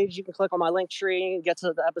Twitter page, you can click on my link tree and get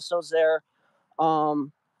to the episodes there.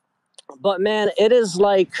 But man, it is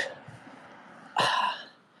like, I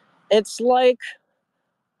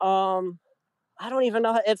don't even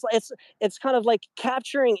know. It's kind of like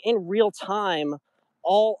capturing in real time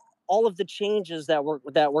all of the changes that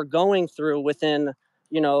we're going through within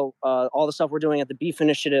all the stuff we're doing at the Beef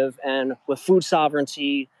Initiative and with food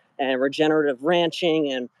sovereignty and regenerative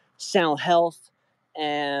ranching and sound health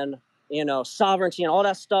and sovereignty and all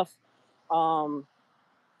that stuff.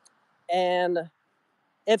 And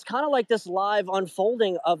it's kind of like this live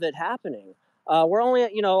unfolding of it happening. We're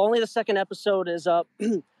only the second episode is up,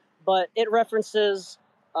 but it references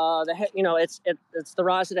it's the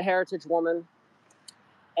rise of the heritage woman,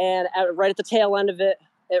 and right at the tail end of it,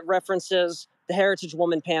 it references the Heritage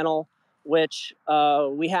Woman panel, which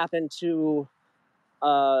we happen to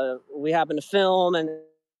film and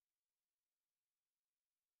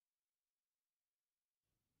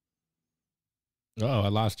Oh, I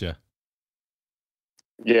lost you.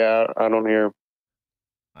 Yeah, I don't hear.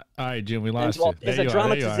 All right, June, we lost well, you. is There a you are.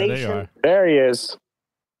 There you are. There you dramatization. are. There he is.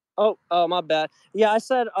 Oh, my bad. Yeah, I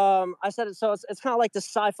said it. So it's kind of like the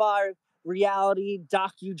sci-fi reality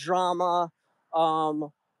docudrama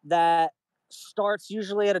that starts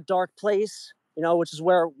usually at a dark place, which is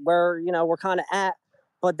where we're kind of at,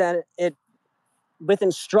 but then it with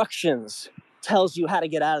instructions tells you how to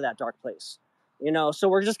get out of that dark place. So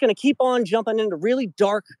we're just going to keep on jumping into really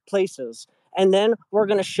dark places, and then we're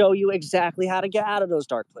going to show you exactly how to get out of those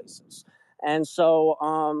dark places. And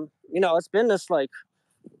so it's been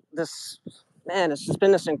it's just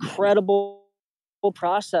been this incredible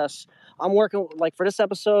process. I'm working for this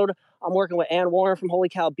episode. I'm working with Ann Warren from Holy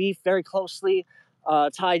Cow Beef very closely.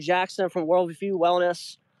 Ty Jackson from Worldview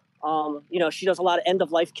Wellness. She does a lot of end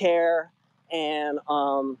of life care, and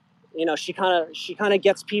she kind of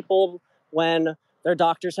gets people when their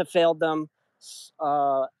doctors have failed them.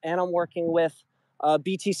 And I'm working with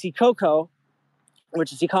BTC Coco,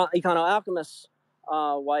 which is Econo Alchemist's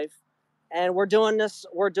wife, and we're doing this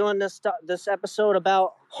episode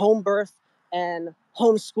about home birth and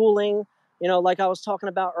homeschooling, like I was talking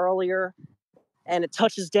about earlier, and it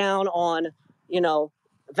touches down on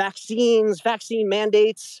vaccine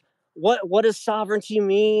mandates. What does sovereignty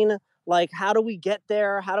mean? Like, how do we get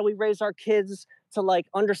there? How do we raise our kids to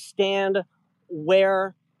understand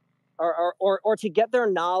where or to get their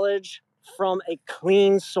knowledge from a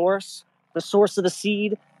clean source, the source of the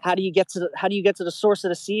seed? How do you get to the source of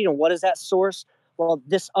the seed, and what is that source? Well,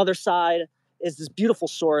 this other side is this beautiful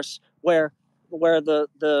source where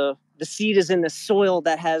the seed is in the soil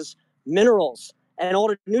that has minerals and all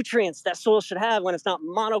the nutrients that soil should have when it's not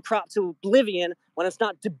monocropped to oblivion, when it's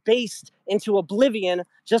not debased into oblivion,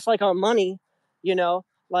 just like our money,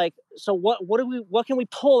 so what can we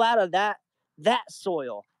pull out of that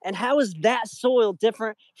soil? And how is that soil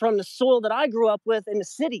different from the soil that I grew up with in the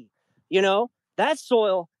city? That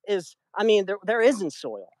soil is, there isn't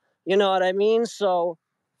soil. You know what I mean? So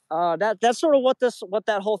that's sort of what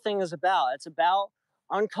that whole thing is about. It's about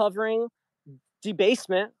uncovering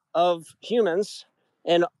debasement of humans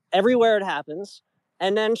and everywhere it happens,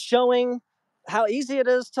 and then showing how easy it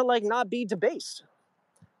is to not be debased.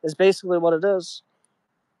 Is basically what it is.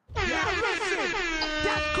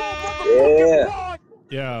 Yeah.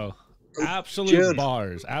 Yo, absolute June.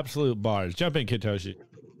 bars. Absolute bars. Jump in, Kitoshi.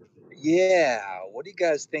 Yeah. What do you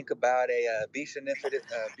guys think about a beef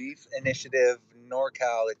initiative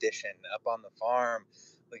NorCal edition up on the farm?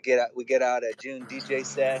 We get out a June DJ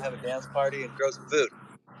set, have a dance party, and grow some food.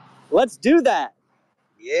 Let's do that.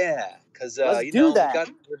 Yeah, because Let's do that.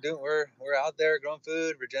 we're out there growing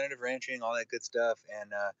food, regenerative ranching, all that good stuff,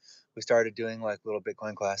 and we started doing like little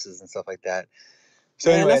Bitcoin classes and stuff like that.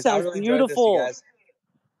 So, Man, anyways, that I sounds really beautiful. enjoyed this,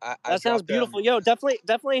 you guys. That sounds beautiful. Yo,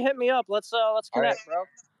 definitely hit me up. Let's connect, right. bro.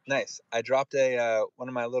 Nice. I dropped one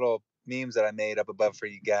of my little memes that I made up above for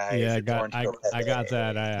you guys. Yeah, I got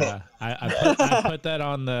that. I put that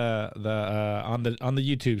on the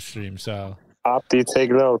YouTube stream. So Opti,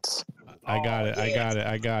 take notes. I got it. I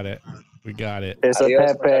got it. We got it. It's a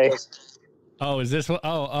Pepe. Oh, is this what?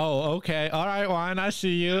 Oh, okay. All right, Wine. I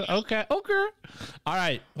see you. Okay. All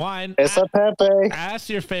right, Wine. It's a Pepe. Ask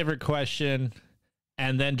your favorite question,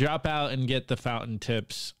 and then drop out and get the fountain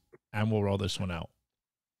tips, and we'll roll this one out.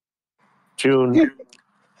 June.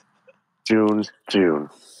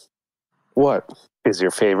 What is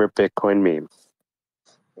your favorite Bitcoin meme?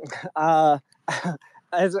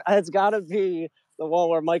 It's got to be the one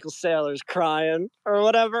where Michael Saylor's crying or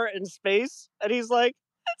whatever in space, and he's like,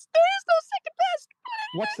 "There is no second best."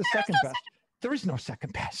 What's the second best? There is no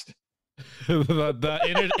second best.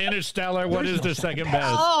 the Interstellar. What is the second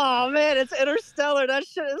best? Oh man, it's Interstellar. That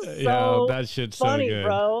shit is so that shit's funny, so good,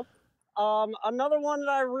 bro. Another one that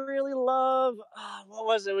I really love. What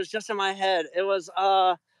was it? It was just in my head. It was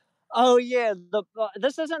oh yeah,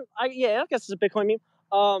 this isn't. I guess it's a Bitcoin meme.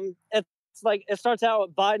 It's like it starts out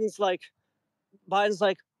with Biden's like,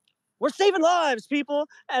 we're saving lives, people,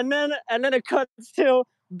 and then it cuts to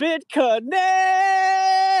BitConnect,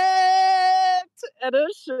 and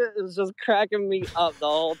this shit is just cracking me up the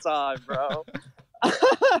whole time, bro.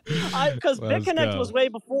 Because BitConnect was way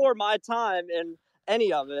before my time in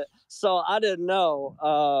any of it, so I didn't know.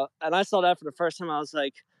 And I saw that for the first time. I was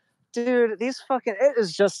like, dude, these fucking. It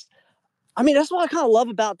is just. That's what I kind of love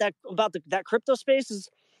about that crypto space is,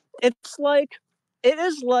 it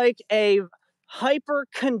is like a hyper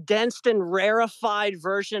condensed and rarefied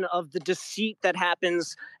version of the deceit that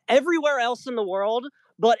happens everywhere else in the world,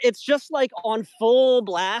 but it's just like on full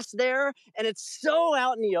blast there, and it's so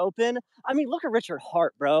out in the open. I mean, look at Richard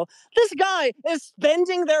Hart, bro. This guy is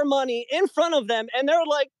spending their money in front of them, and they're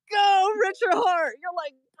like, "Go, Richard Hart!" You're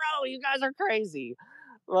like, "Bro, you guys are crazy,"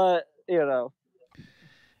 but you know.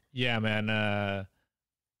 Yeah, man.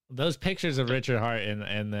 Those pictures of Richard Hart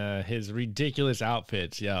and his ridiculous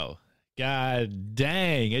outfits, yo. God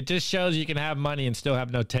dang. It just shows you can have money and still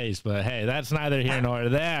have no taste. But hey, that's neither here nor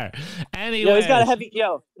there. Anyway. He's got a heavy,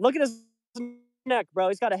 look at his neck, bro.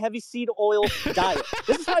 He's got a heavy seed oil diet.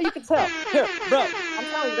 This is how you can tell. Here, bro, I'm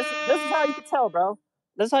telling you, this is how you can tell, bro.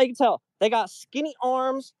 This is how you can tell. They got skinny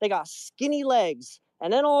arms, they got skinny legs,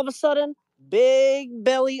 and then all of a sudden, big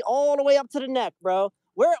belly all the way up to the neck, bro.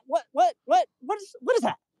 What is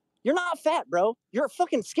that? You're not fat, bro. You're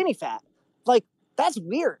fucking skinny fat. Like, that's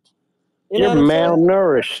weird. You're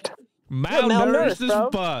malnourished. Malnourished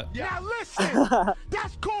as fuck. Yeah, listen.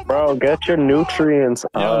 That's called Bro, get your nutrients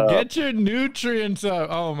Yo, up. get your nutrients up.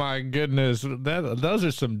 Oh my goodness. Those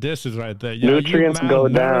are some disses right there. Yo, Nutrients go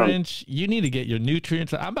down. You need to get your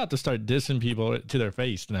nutrients up. I'm about to start dissing people to their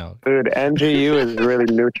face now. Dude, NGU is really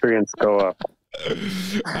nutrients go up.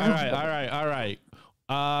 All right.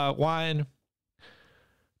 Wine,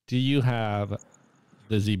 do you have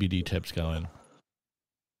the ZBD tips going?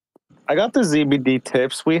 I got the ZBD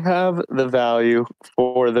tips. We have the value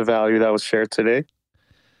for the value that was shared today.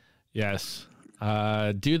 Yes.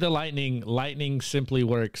 Do the lightning simply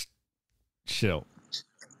works chill.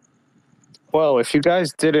 Well, if you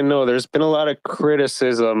guys didn't know, there's been a lot of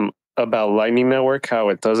criticism about Lightning Network, how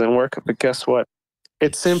it doesn't work. But guess what?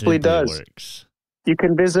 It simply does. Works. You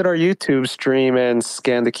can visit our YouTube stream and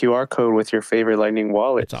scan the QR code with your favorite Lightning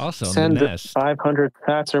wallet. It's also Send 500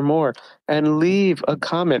 sats or more and leave a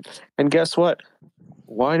comment. And guess what?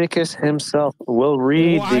 Weinicus himself will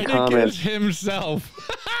read the comment. Himself.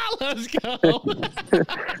 Let's go.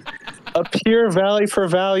 A pure value for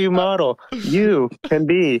value model. You can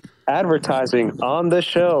be advertising on the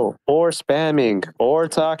show or spamming or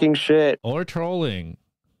talking shit or trolling.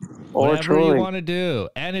 Or whatever you want to do,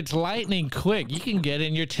 and it's lightning quick. You can get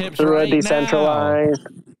in your tips through right a decentralized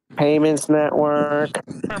payments network.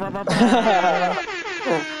 All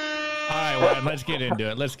right, Juan, let's get into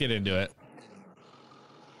it.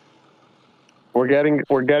 We're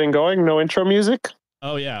getting going. No intro music.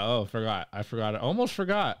 Oh yeah. Oh, I forgot it. Almost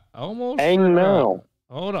forgot. Dang no.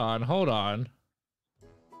 Hold on.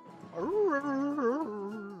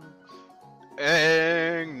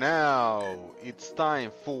 And now it's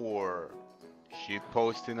time for Shit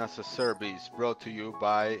Posting as a Service, brought to you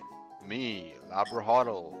by me, Labra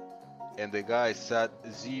Huddle, and the guys at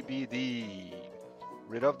ZBD.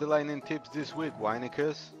 Read off the lightning tips this week,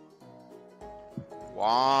 Weinicus.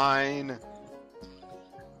 Wine.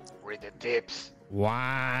 Read the tips.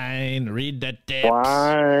 Wine. Read the tips.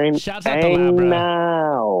 Wine. Shouts out to Labra.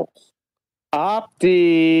 Now,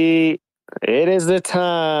 Opti. It is the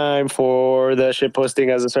time for the shit posting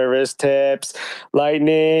as a service tips,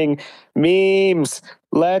 lightning, memes.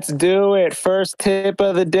 Let's do it. First tip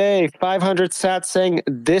of the day, 500 sats saying,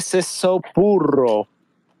 "This is so puro."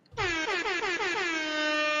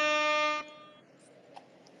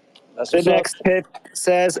 The next tip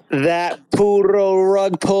says, "That puro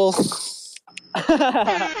rug pull."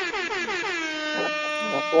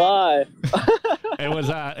 Why? It was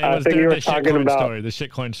during the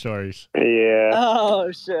shitcoin stories. Yeah. Oh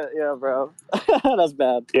shit, yeah, bro. That's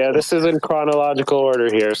bad. Yeah, this is in chronological order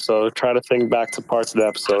here, so try to think back to parts of the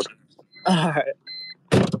episode. All right.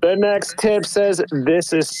 The next tip says,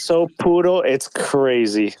 "This is so puro, it's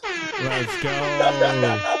crazy." Let's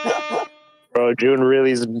go. Bro, June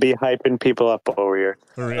really be hyping people up over here.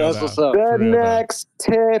 That's what's up. The next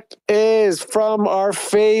tip is from our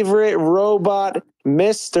favorite robot,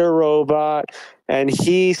 Mr. Robot, and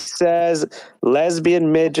he says,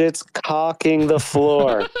 "Lesbian midgets cocking the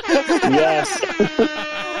floor." Yes.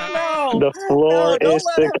 No, The floor is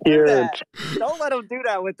secured. Don't let him do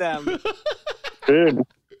that with them. Dude,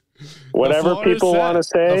 whatever people want to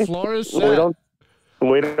say, the floor is set.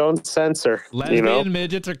 We don't censor. Lesbian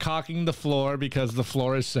midgets are cocking the floor because the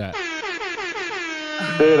floor is set.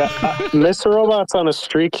 Dude, Mr. Robot's on a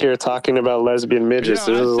streak here talking about lesbian midgets.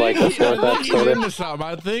 This is like the fourth episode.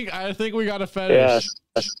 I think we got a fetish.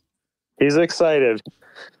 Yes. He's excited.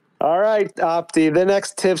 All right, Opti. The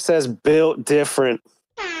next tip says built different.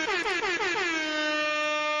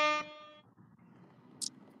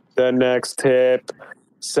 The next tip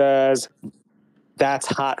says that's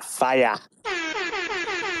hot fire.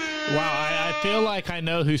 Wow, I feel like I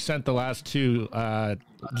know who sent the last two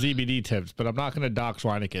ZBD tips, but I'm not going to dox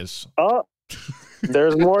Weinicus. Oh,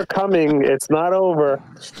 there's more coming. It's not over.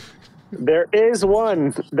 There is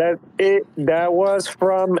one that was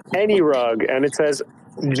from Any Rug, and it says,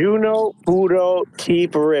 Juno Puro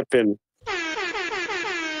keep ripping.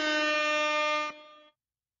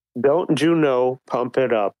 Don't Juno pump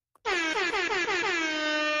it up.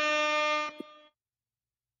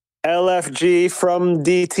 LFG from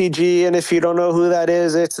DTG, and if you don't know who that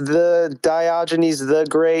is, it's the Diogenes the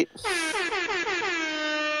Great.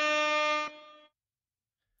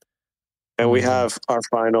 And we have our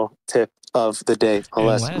final tip of the day,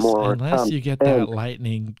 unless you get that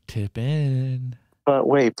lightning tip in. But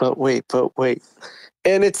wait.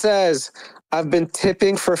 And it says, I've been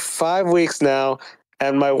tipping for 5 weeks now,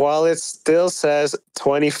 and my wallet still says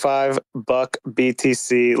 $25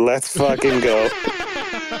 BTC. Let's fucking go.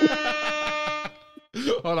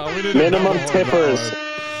 Hold on, we minimum tippers.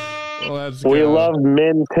 Let's go. We love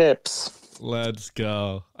min tips. Let's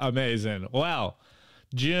go. Amazing. Wow.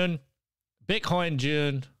 June, Bitcoin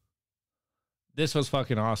June. This was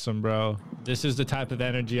fucking awesome, bro. This is the type of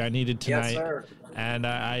energy I needed tonight. Yes, sir. And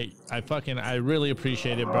I really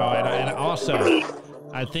appreciate it, bro. And also,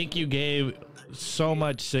 I think you gave so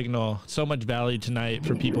much signal, so much value tonight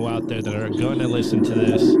for people out there that are going to listen to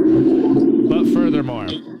this. But furthermore,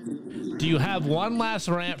 do you have one last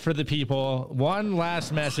rant for the people, one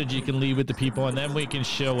last message you can leave with the people, and then we can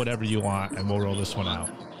show whatever you want, and we'll roll this one out?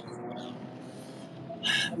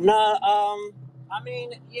 Nah, I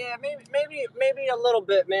mean, yeah, maybe a little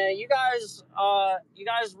bit, man. You guys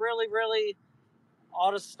really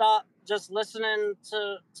ought to stop just listening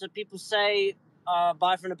to people say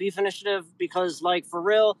buy from the Beef Initiative, because, like, for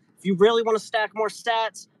real, if you really want to stack more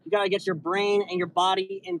stats, you gotta get your brain and your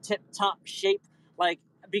body in tip-top shape. Like,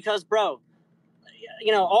 because, bro,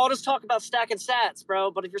 you know, all this talk about stacking sats,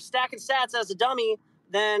 bro, but if you're stacking sats as a dummy,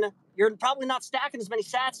 then you're probably not stacking as many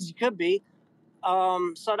sats as you could be.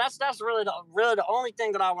 So that's really the only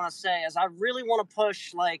thing that I want to say is I really want to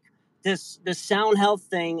push, like, this sound health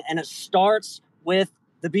thing, and it starts with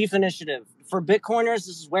the Beef Initiative. For Bitcoiners,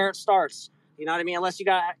 this is where it starts. You know what I mean? Unless you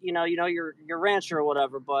got, you know, your rancher or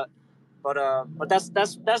whatever, but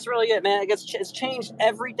that's really it, man. It's changed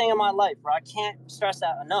everything in my life, bro. I can't stress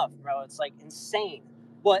that enough, bro. It's, like, insane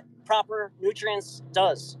what proper nutrients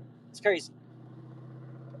does. It's crazy.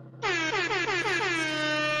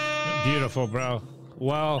 Beautiful, bro.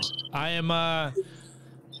 Well, I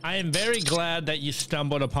am very glad that you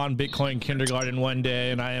stumbled upon Bitcoin Kindergarten one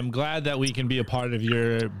day, and I am glad that we can be a part of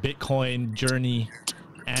your Bitcoin journey.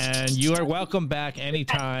 And you are welcome back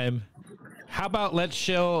anytime. How about let's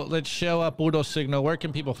show up Puro Signal. Where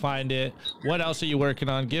can people find it? What else are you working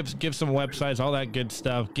on? Give some websites, all that good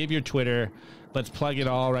stuff. Give your Twitter. Let's plug it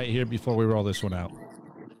all right here before we roll this one out.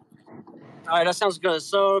 All right, that sounds good.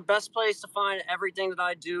 So best place to find everything that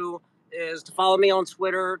I do is to follow me on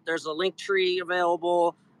Twitter. There's a link tree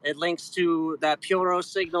available. It links to that Puro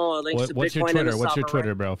Signal. It links to what's Bitcoin your Twitter? and What's your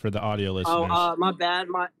Twitter, bro, for the audio listeners? Oh, my bad.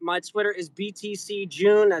 My Twitter is BTC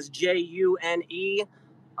June. That's JUNE.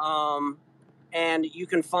 And you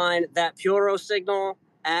can find that Puro Signal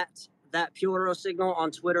at that Puro Signal on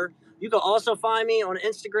Twitter. You can also find me on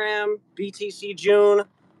Instagram, BTC June.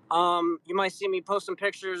 You might see me post some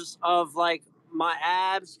pictures of, like, my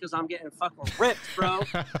abs because I'm getting fucking ripped, bro.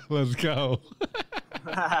 Let's go.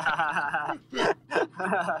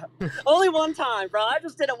 Only one time, bro. I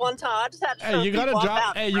just did it one time. I just had to. Hey,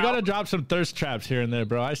 you gotta drop some thirst traps here and there,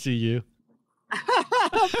 bro. I see you.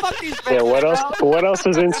 Fuck these bitches, Yeah, what else? bro. What else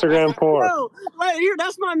is Instagram for? Bro, right here,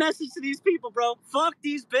 that's my message to these people, bro. Fuck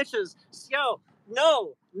these bitches. Yo,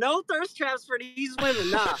 no thirst traps for these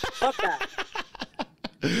women. Nah, fuck that.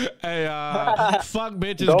 Hey, fuck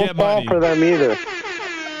bitches, Don't get fall money. for them either.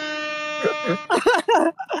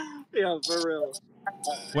 Yeah, for real.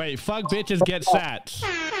 Wait, fuck bitches, get sats.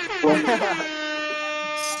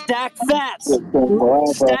 Stack fats.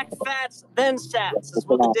 Stack fats, then sats is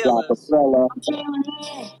what the deal is.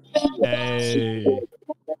 Hey.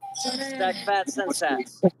 Stack fats, then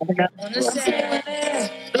sats.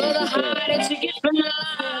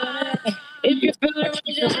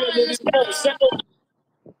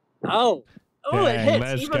 Oh, it Dang, hits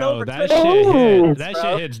let's even go. over That Twitter. shit hit. That bro.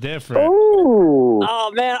 shit hits different. Ooh.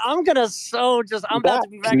 Oh man, I'm about to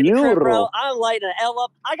be back in the crib, bro. I'm lighting an L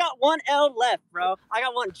up. I got one L left, bro. I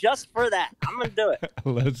got one just for that. I'm gonna do it.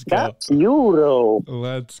 Let's go. That's Euro.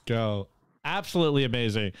 Let's go. Absolutely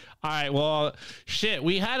amazing. All right, well, shit,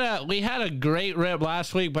 we had a great rip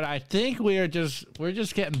last week, but I think we're just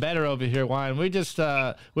getting better over here, Juan. We're just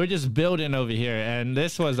building over here, and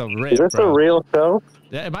this was a rip. Is this bro. a real show?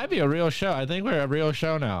 Yeah, it might be a real show. I think we're a real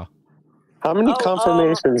show now. How many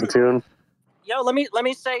confirmations, June? yo, let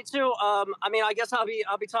me say too. I mean, I guess I'll be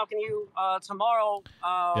talking to you tomorrow.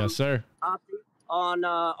 Yes, sir.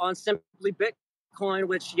 On Simply Bitcoin,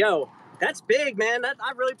 which that's big, man.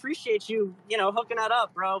 I really appreciate you, hooking that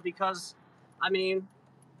up, bro. Because, I mean,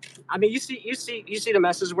 you see the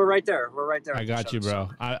message. We're right there. I got you, bro.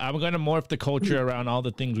 I'm going to morph the culture around all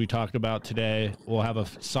the things we talked about today. We'll have a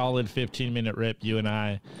solid 15-minute rip, you and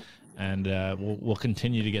I, and we'll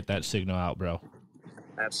continue to get that signal out, bro.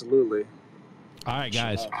 Absolutely. All right,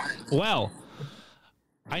 guys. Well,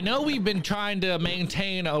 I know we've been trying to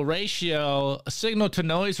maintain a signal to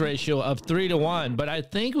noise ratio of 3-to-1, but I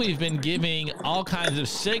think we've been giving all kinds of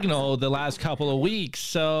signal the last couple of weeks.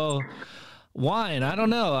 So, Wine, I don't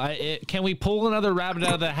know. Can we pull another rabbit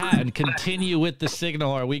out of the hat and continue with the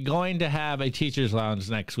signal? Or are we going to have a teacher's lounge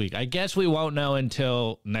next week? I guess we won't know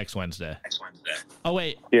until next Wednesday. Oh,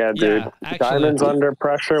 wait. Yeah, dude. Actually, Diamonds under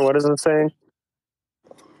pressure. What is it saying?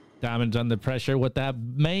 Diamonds under pressure. What that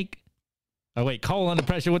make? Oh, wait. Coal under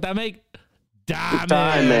pressure. What that make?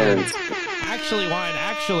 Diamonds. Actually, Wine,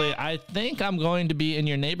 I think I'm going to be in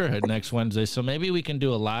your neighborhood next Wednesday, so maybe we can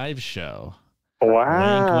do a live show.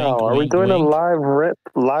 Wow. Wink, wink, Are we wink, doing wink.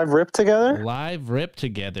 a live rip together? Live rip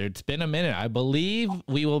together. It's been a minute. I believe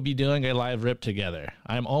we will be doing a live rip together.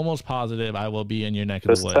 I'm almost positive I will be in your neck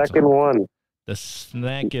of the woods. The second one. The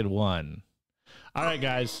second one. All right,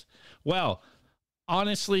 guys. Well,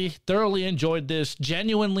 honestly, thoroughly enjoyed this.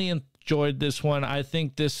 Genuinely enjoyed this one. I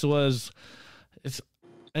think this might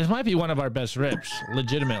be one of our best rips.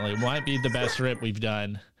 Legitimately, might be the best rip we've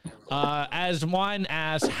done. As Wine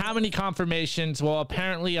asked, how many confirmations? Well,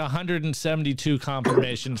 apparently 172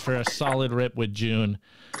 confirmations for a solid rip with June.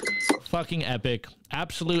 Fucking epic.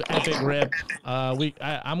 Absolute epic rip. I'm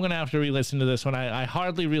going to have to re-listen to this one. I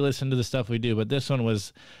hardly re-listen to the stuff we do, but this one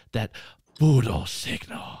was that Boodle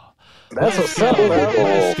signal. Let's go.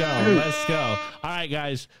 Let's go. All right,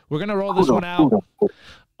 guys. We're going to roll this one out.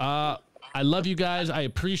 I love you guys. I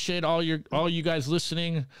appreciate all you guys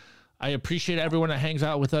listening. I appreciate everyone that hangs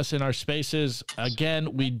out with us in our spaces.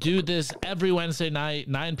 Again, we do this every Wednesday night,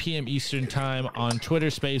 9 p.m. Eastern time on Twitter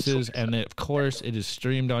Spaces. And of course, it is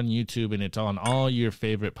streamed on YouTube and it's on all your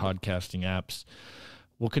favorite podcasting apps.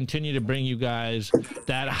 We'll continue to bring you guys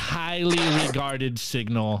that highly regarded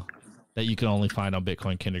signal that you can only find on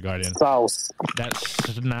Bitcoin Kindergarten. That's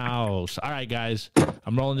snouse. All right, guys.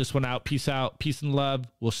 I'm rolling this one out. Peace out. Peace and love.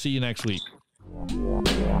 We'll see you next week.